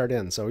 seconds start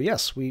in. So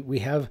yes, we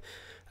have...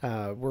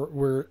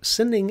 we're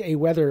sending a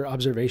weather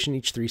observation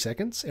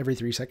every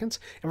 3 seconds,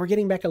 and we're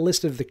getting back a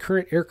list of the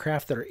current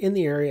aircraft that are in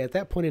the area at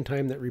that point in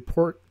time that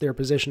report their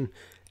position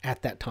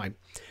at that time.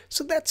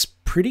 So that's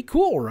pretty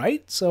cool,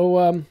 right?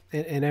 So,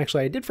 and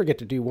actually I did forget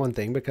to do one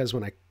thing, because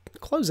when I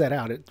close that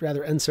out, it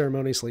rather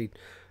unceremoniously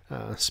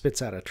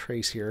spits out a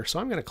trace here. So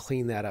I'm going to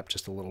clean that up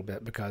just a little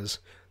bit, because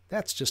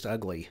that's just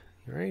ugly,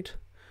 right?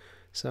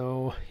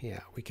 So yeah,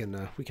 we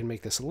can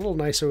make this a little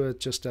nicer with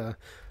just a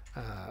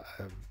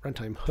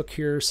runtime hook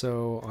here.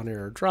 So on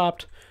error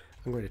dropped,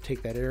 I'm going to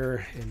take that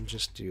error and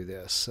just do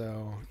this.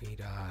 So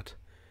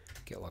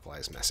get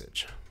localized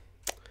message.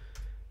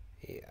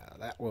 Yeah,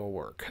 that will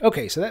work.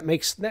 Okay, so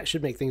that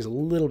should make things a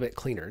little bit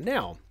cleaner.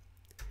 Now,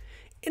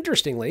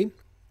 interestingly,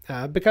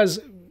 because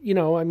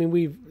I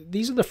mean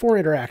these are the 4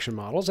 interaction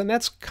models, and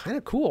that's kind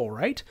of cool,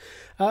 right?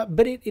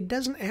 But it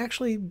doesn't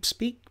actually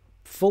speak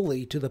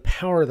fully to the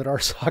power that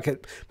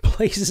RSocket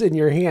places in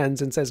your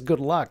hands and says, good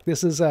luck.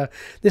 This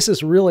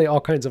is really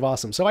all kinds of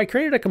awesome. So I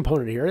created a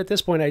component here. At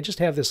this point, I just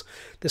have this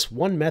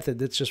one method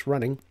that's just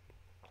running,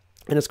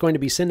 and it's going to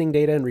be sending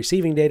data and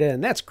receiving data,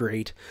 and that's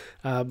great.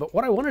 But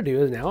what I want to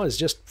do now is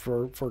just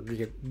for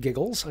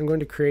giggles, I'm going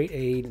to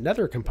create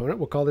another component.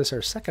 We'll call this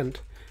our second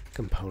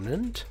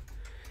component.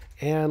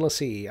 And let's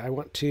see, I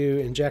want to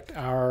inject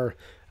our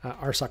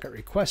RSocket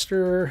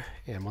requester,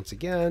 and once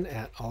again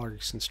at all our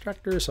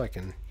constructors, so I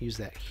can use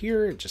that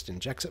here. It just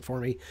injects it for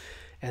me.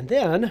 And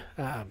then,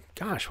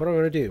 gosh, what do I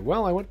want to do?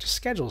 Well, I want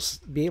to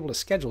be able to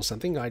schedule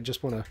something. I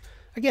just want to,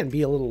 again,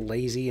 be a little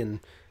lazy and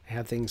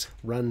have things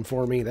run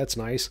for me. That's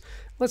nice.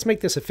 Let's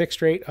make this a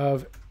fixed rate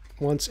of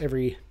once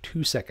every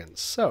 2 seconds.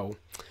 So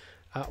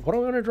What do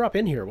I want to drop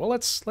in here? Well,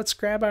 let's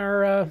grab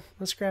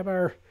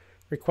our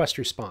request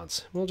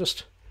response. We'll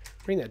just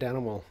bring that down,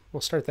 and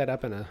we'll start that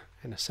up in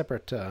a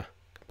separate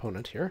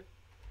component here.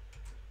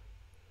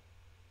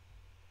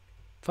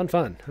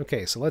 Fun.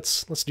 Okay, so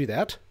let's do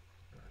that.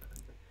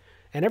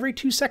 And every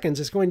 2 seconds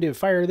it's going to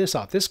fire this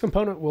off. This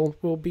component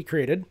will be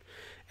created,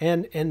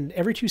 and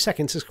every 2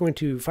 seconds it's going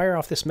to fire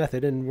off this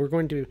method, and we're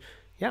going to,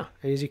 yeah,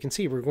 as you can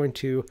see, we're going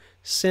to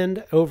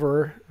send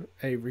over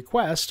a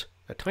request,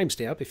 a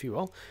timestamp, if you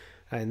will,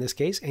 in this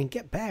case, and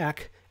get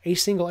back a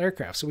single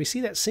aircraft. So we see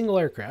that single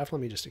aircraft.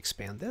 Let me just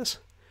expand this,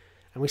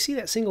 and we see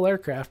that single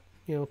aircraft,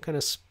 you know, kind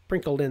of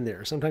sprinkled in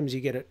there. Sometimes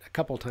you get it a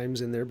couple times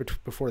in there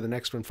before the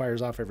next one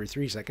fires off every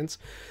 3 seconds,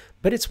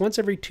 but it's once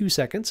every 2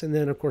 seconds, and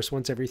then of course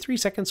once every 3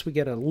 seconds we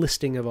get a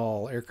listing of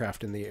all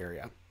aircraft in the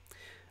area.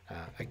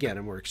 Again,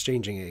 and we're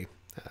exchanging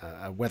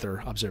a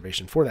weather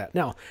observation for that.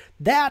 Now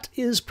that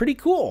is pretty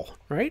cool,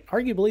 right?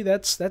 Arguably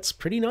that's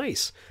pretty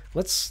nice.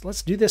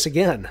 Let's do this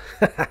again.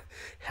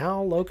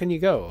 How low can you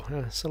go?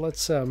 So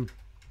let's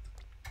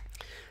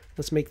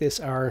make this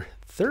our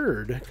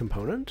third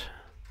component.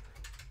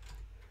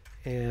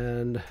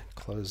 And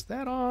close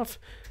that off,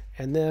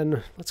 and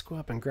then let's go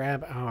up and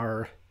grab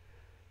our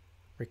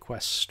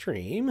request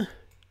stream.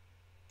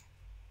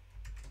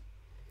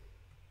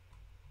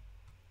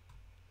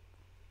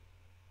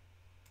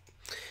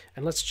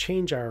 And let's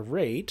change our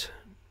rate,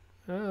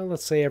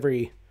 let's say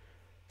every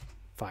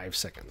 5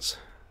 seconds.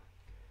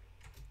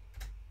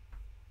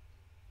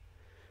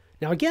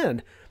 Now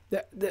again,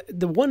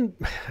 the one,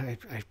 I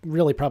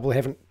really probably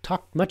haven't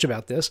talked much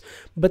about this,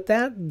 but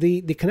that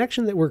the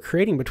connection that we're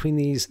creating between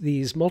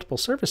these multiple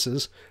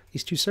services,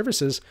 these two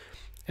services,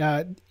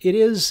 it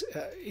is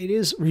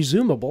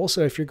resumable.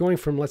 So if you're going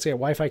from, let's say, a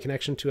Wi-Fi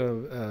connection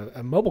to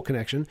a mobile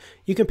connection,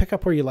 you can pick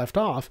up where you left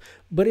off,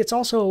 but it's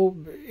also,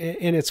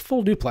 and it's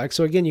full duplex.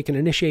 So again, you can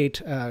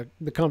initiate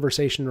the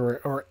conversation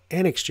or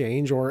an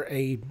exchange or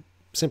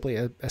simply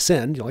a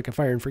send, like a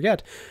fire and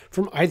forget,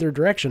 from either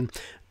direction.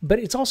 But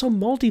it's also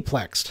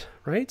multiplexed,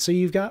 right? So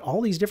you've got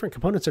all these different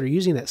components that are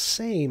using that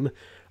same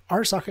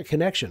RSocket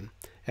connection.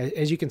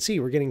 As you can see,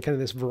 we're getting kind of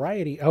this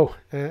variety. Oh,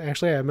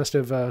 actually, I must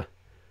have,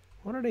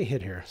 what did I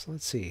hit here? So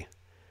let's see.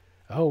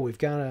 Oh, we've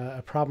got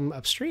a problem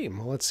upstream.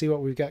 Well, let's see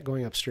what we've got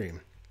going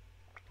upstream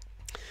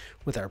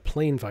with our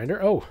plane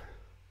finder. Oh,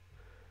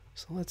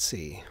 so let's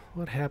see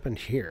what happened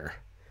here.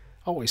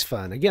 Always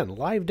fun. Again,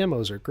 live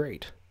demos are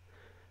great.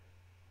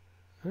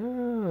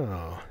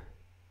 Oh,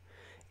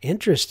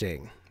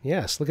 interesting.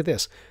 Yes, look at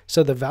this.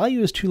 So the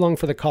value is too long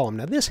for the column.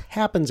 Now this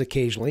happens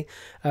occasionally.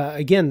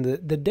 Again,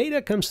 the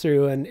data comes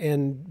through,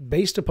 and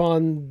based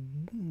upon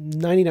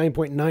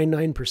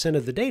 99.99%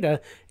 of the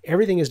data,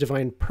 everything is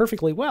defined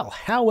perfectly well.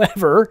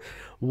 However,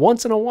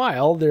 once in a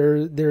while,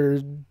 there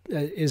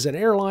is an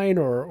airline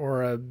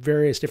or a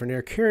various different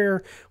air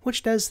carrier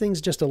which does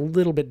things just a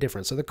little bit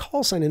different. So the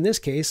call sign in this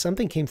case,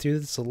 something came through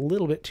that's a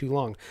little bit too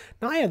long.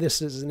 Now I have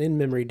this as an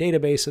in-memory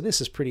database, so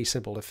this is pretty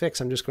simple to fix.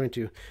 I'm just going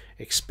to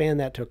expand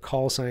that to a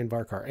call sign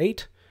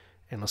varchar8,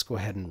 and let's go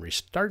ahead and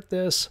restart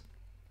this,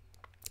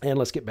 and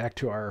let's get back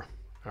to our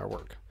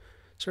work.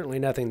 Certainly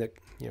nothing that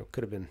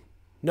could have been.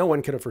 No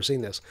one could have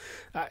foreseen this.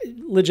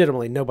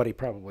 Legitimately, nobody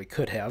probably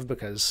could have,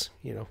 because,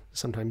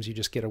 sometimes you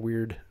just get a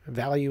weird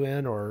value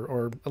in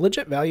or a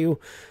legit value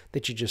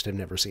that you just have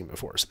never seen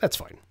before. So that's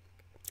fine.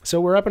 So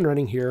we're up and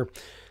running here,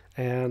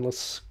 and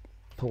let's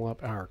pull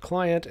up our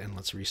client and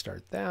let's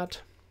restart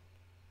that.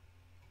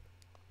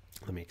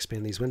 Let me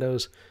expand these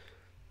windows.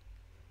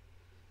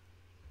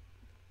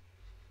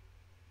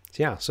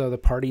 Yeah, so the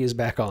party is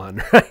back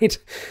on, right?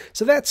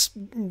 So that's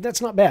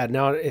not bad.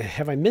 Now,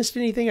 have I missed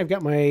anything? I've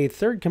got my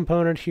third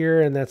component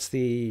here, and that's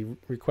the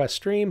request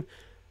stream.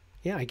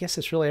 Yeah, I guess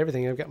that's really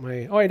everything. I've got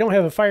my, oh, I don't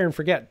have a fire and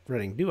forget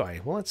running, do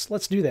I? Well,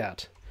 let's do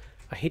that.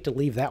 I hate to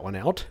leave that one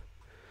out.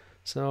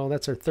 So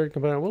that's our third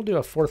component. We'll do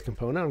a fourth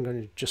component. I'm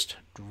going to just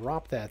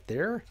drop that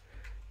there,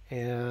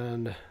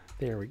 and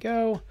there we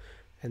go.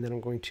 And then I'm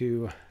going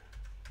to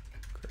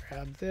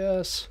grab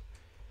this.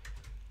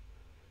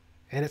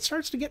 And it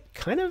starts to get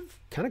kind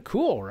of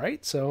cool,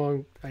 right?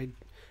 So I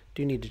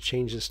do need to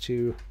change this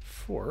to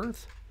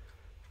fourth.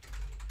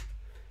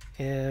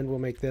 And we'll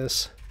make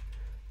this,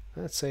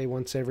 let's say,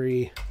 once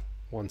every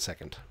 1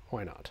 second.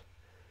 Why not?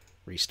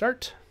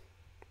 Restart.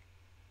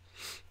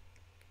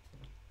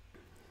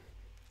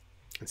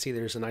 And see,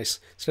 there's a nice,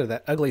 instead of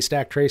that ugly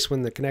stack trace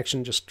when the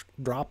connection just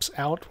drops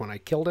out when I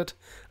killed it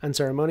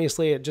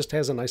unceremoniously, it just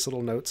has a nice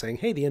little note saying,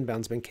 hey, the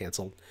inbound's been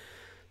canceled.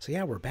 So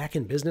yeah, we're back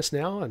in business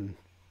now, and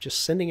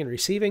just sending and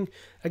receiving,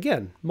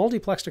 again,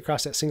 multiplexed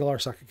across that single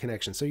RSocket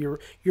connection. So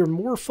you're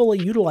more fully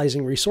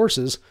utilizing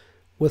resources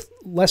with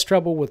less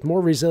trouble, with more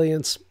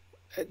resilience.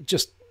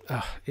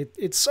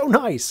 It's so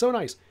nice, so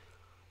nice.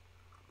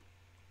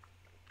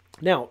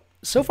 Now,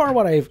 so far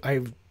what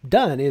I've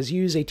done is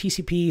use a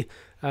TCP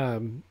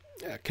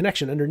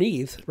connection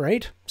underneath,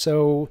 right?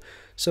 So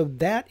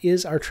that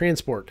is our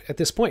transport at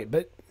this point.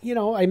 But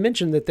I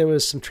mentioned that there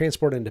was some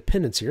transport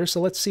independence here,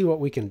 so let's see what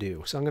we can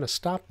do. So I'm going to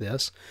stop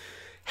this.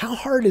 How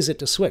hard is it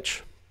to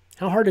switch?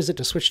 How hard is it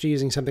to switch to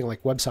using something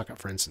like WebSocket,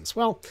 for instance?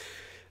 Well,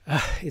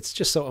 it's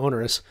just so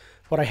onerous.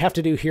 What I have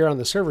to do here on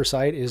the server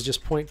side is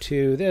just point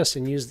to this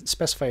and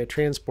specify a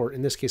transport,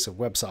 in this case of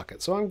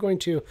WebSocket. So I'm going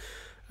to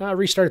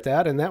restart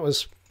that, and that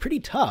was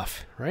pretty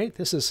tough, right?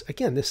 This is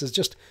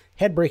just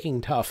head-breaking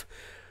tough,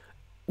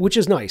 which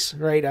is nice,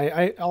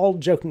 right? All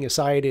joking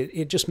aside,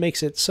 it just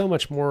makes it so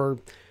much more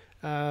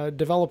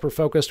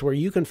developer-focused, where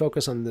you can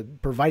focus on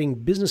providing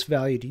business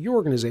value to your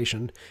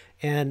organization,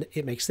 and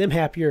it makes them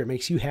happier, it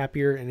makes you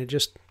happier, and it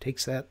just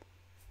takes that,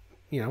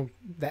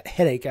 that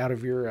headache out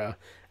of your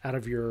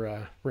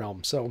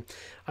realm. So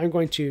I'm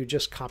going to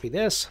just copy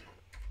this,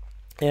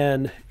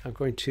 and I'm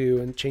going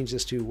to change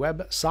this to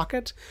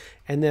WebSocket.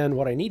 And then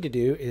what I need to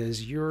do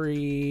is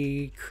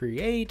URI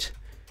create,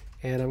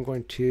 and I'm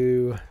going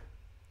to,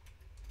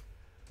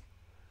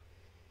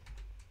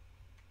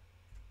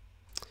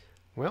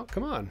 well,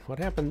 come on, what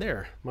happened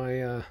there?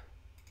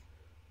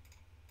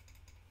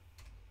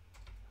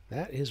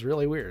 That is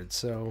really weird.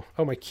 So,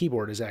 oh, my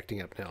keyboard is acting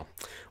up now.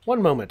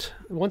 One moment.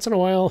 Once in a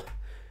while,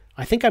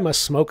 I think I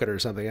must smoke it or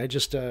something. I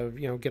just,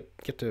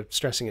 get to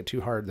stressing it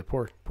too hard. The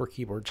poor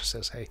keyboard just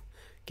says, "Hey,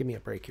 give me a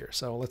break here."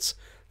 So let's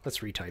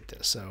retype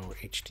this. So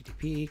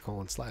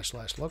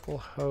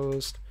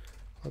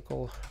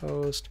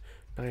http://localhost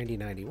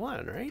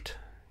 9091, right?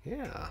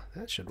 Yeah,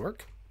 that should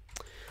work.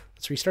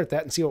 Let's restart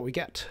that and see what we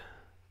get.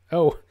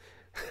 Oh,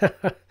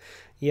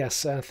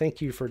 yes.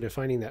 Thank you for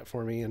defining that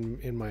for me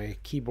in my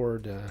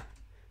keyboard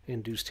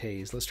induced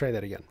haze. Let's try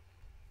that again.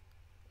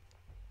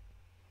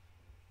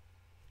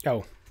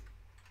 Oh,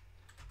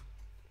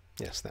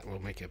 yes, that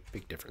will make a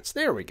big difference.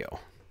 There we go.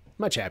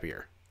 Much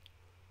happier.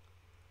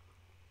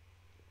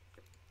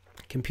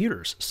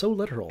 Computers, so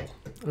literal.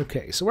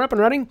 Okay, so we're up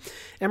and running,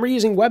 and we're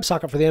using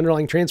WebSocket for the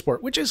underlying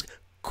transport, which is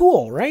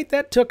cool, right?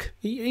 That took,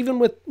 even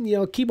with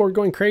keyboard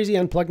going crazy,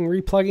 unplugging,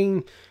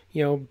 replugging,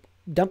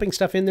 dumping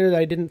stuff in there that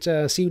I didn't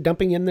see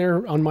dumping in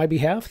there on my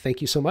behalf.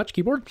 Thank you so much,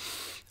 keyboard.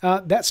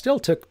 That still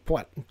took,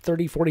 what,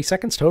 30, 40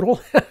 seconds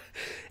total?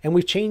 And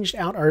we've changed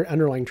out our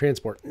underlying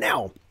transport.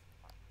 Now,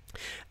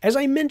 as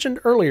I mentioned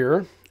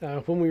earlier,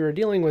 when we were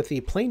dealing with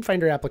the Plane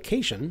Finder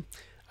application,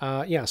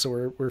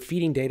 so we're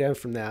feeding data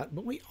from that,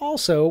 but we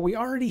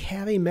already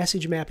have a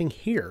message mapping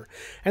here.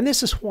 And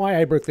this is why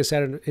I broke this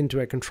out into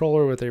a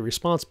controller with a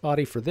response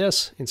body for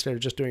this, instead of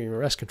just doing a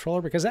REST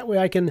controller, because that way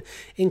I can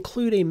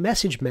include a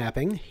message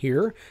mapping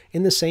here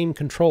in the same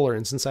controller.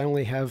 And since I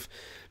only have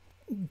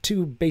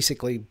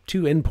basically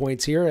two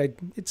endpoints here,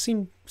 it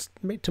seemed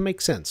to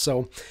make sense.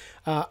 So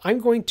I'm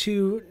going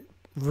to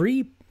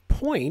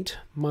repoint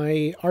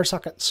my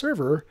RSocket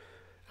server.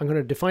 I'm going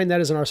to define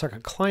that as an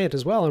RSocket client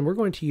as well, and we're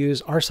going to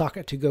use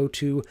RSocket to go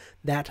to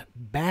that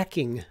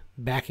backing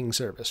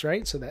service,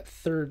 right? So that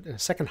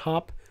second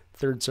hop,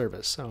 third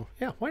service. So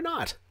yeah, why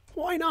not?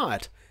 Why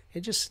not? It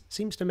just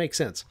seems to make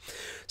sense.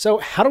 So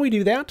how do we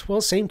do that?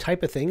 Well, same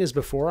type of thing as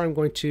before. I'm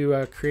going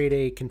to create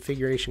a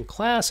configuration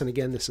class, and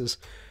again, this is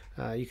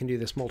you can do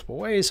this multiple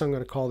ways. So I'm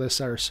going to call this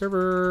our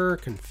server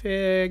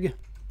config,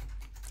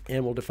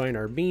 and we'll define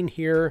our bean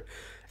here.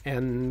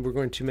 And we're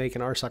going to make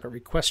an RSocket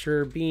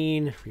requester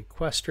bean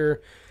requester,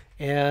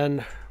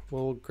 and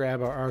we'll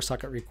grab our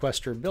RSocket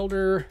requester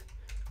builder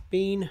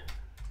bean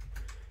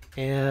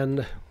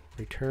and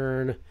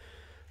return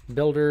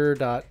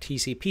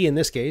builder.tcp. In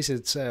this case,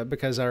 it's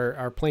because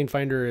our Plane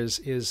Finder is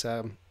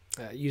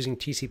using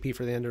TCP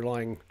for the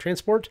underlying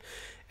transport,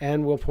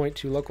 and we'll point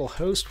to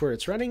localhost where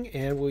it's running,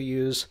 and we'll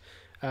use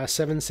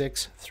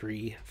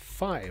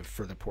 7635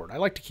 for the port. I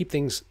like to keep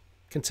things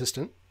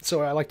consistent,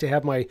 so I like to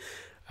have my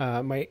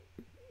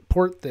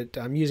port that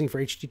I'm using for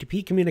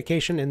HTTP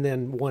communication, and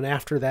then one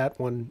after that,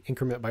 one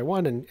increment by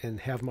one, and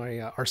have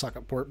my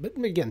RSocket port. But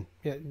again,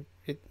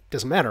 it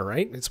doesn't matter,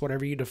 right? It's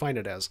whatever you define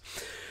it as.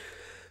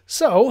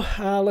 So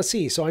let's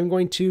see. So I'm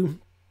going to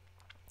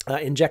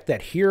inject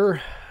that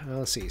here.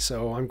 Let's see.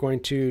 So I'm going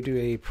to do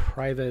a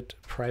private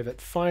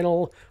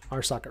final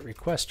RSocket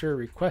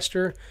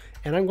requester,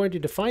 and I'm going to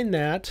define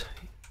that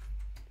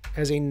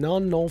as a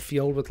non-null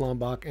field with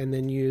Lombok, and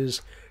then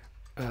use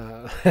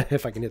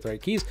if I can hit the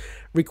right keys,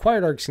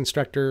 required args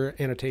constructor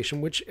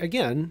annotation, which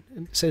again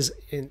says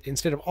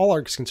instead of all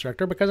args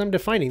constructor, because I'm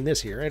defining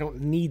this here, I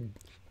don't need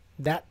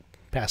that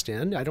passed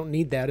in. I don't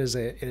need that as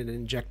an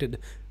injected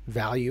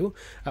value.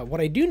 What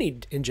I do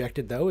need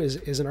injected though is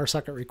an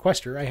RSocket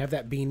requester. I have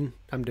that bean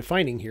I'm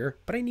defining here,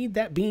 but I need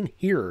that bean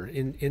here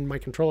in my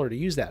controller to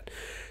use that.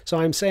 So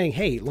I'm saying,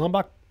 hey,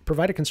 Lombok,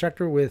 provide a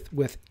constructor with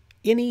a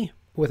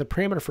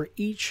parameter for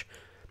each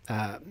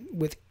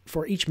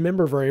for each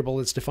member variable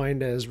that's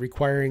defined as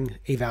requiring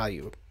a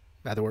value.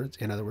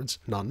 In other words,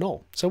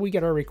 non-null. So we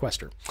get our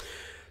requester.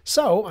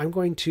 So I'm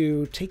going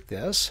to take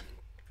this,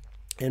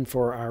 and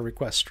for our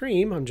request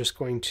stream, I'm just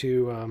going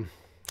to,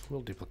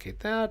 we'll duplicate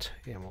that,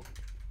 and we'll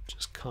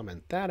just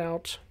comment that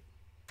out.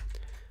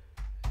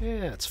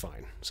 Yeah, it's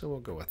fine. So we'll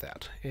go with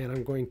that. And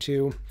I'm going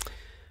to,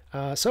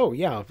 I'm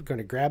going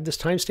to grab this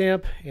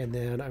timestamp, and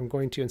then I'm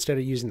going to, instead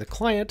of using the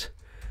client,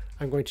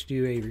 I'm going to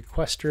do a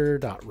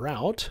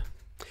requester.route,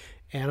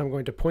 and I'm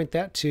going to point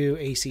that to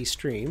AC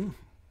stream,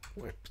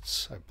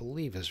 which I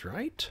believe is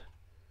right.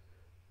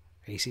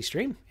 AC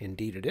stream,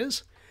 indeed it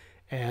is.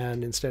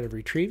 And instead of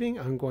retrieving,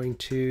 I'm going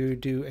to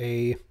do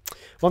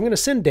well, I'm going to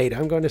send data.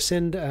 I'm going to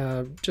send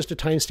just a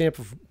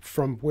timestamp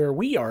from where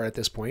we are at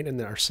this point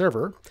in our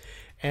server.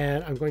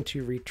 And I'm going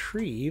to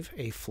retrieve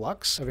a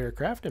flux of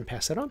aircraft and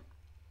pass that on.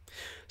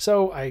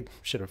 So I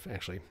should have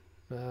actually,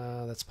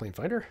 that's Plane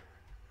Finder.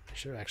 I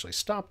should have actually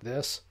stopped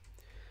this,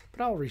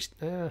 but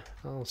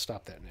I'll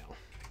stop that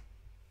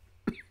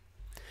now.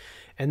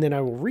 And then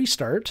I will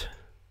restart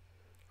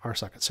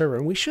RSocket server.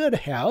 And we should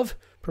have,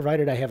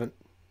 provided I haven't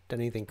done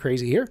anything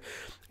crazy here,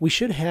 we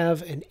should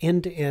have an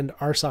end-to-end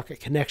RSocket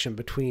connection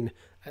between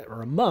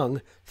or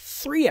among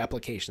 3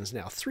 applications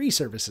now, 3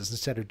 services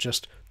instead of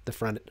just the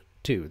front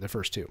 2, the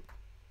first 2.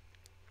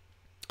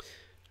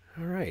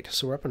 All right,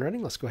 so we're up and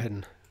running. Let's go ahead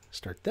and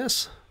start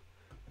this.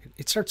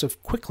 It starts so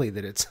quickly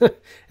that it's,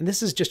 and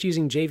this is just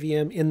using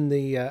JVM in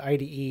the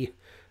IDE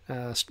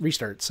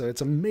restart, so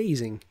it's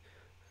amazing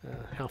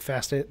how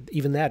fast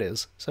even that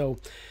is. So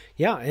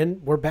yeah,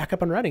 and we're back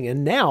up and running.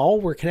 And now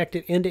we're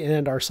connected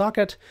end-to-end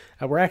RSocket.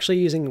 We're actually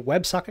using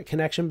WebSocket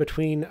connection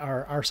between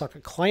our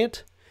RSocket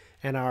client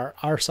and our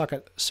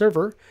RSocket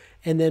server.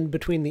 And then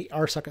between the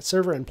RSocket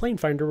server and Plane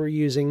Finder, we're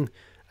using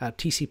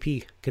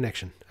TCP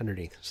connection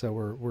underneath. So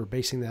we're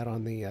basing that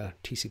on the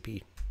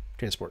TCP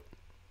transport.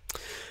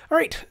 All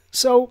right,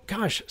 so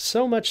gosh,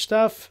 so much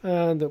stuff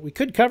that we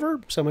could cover,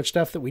 so much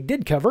stuff that we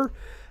did cover.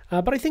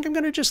 But I think I'm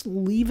going to just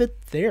leave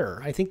it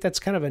there. I think that's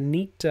kind of a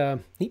neat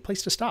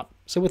place to stop.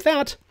 So with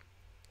that,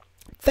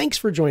 thanks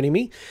for joining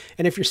me.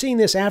 And if you're seeing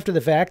this after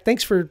the fact,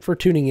 thanks for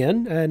tuning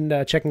in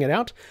and checking it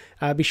out.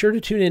 Be sure to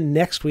tune in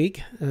next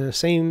week,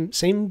 same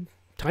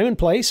time and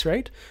place,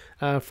 right,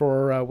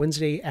 for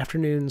Wednesday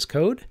afternoon's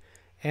code.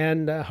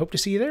 And hope to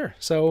see you there.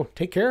 So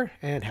take care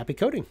and happy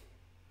coding.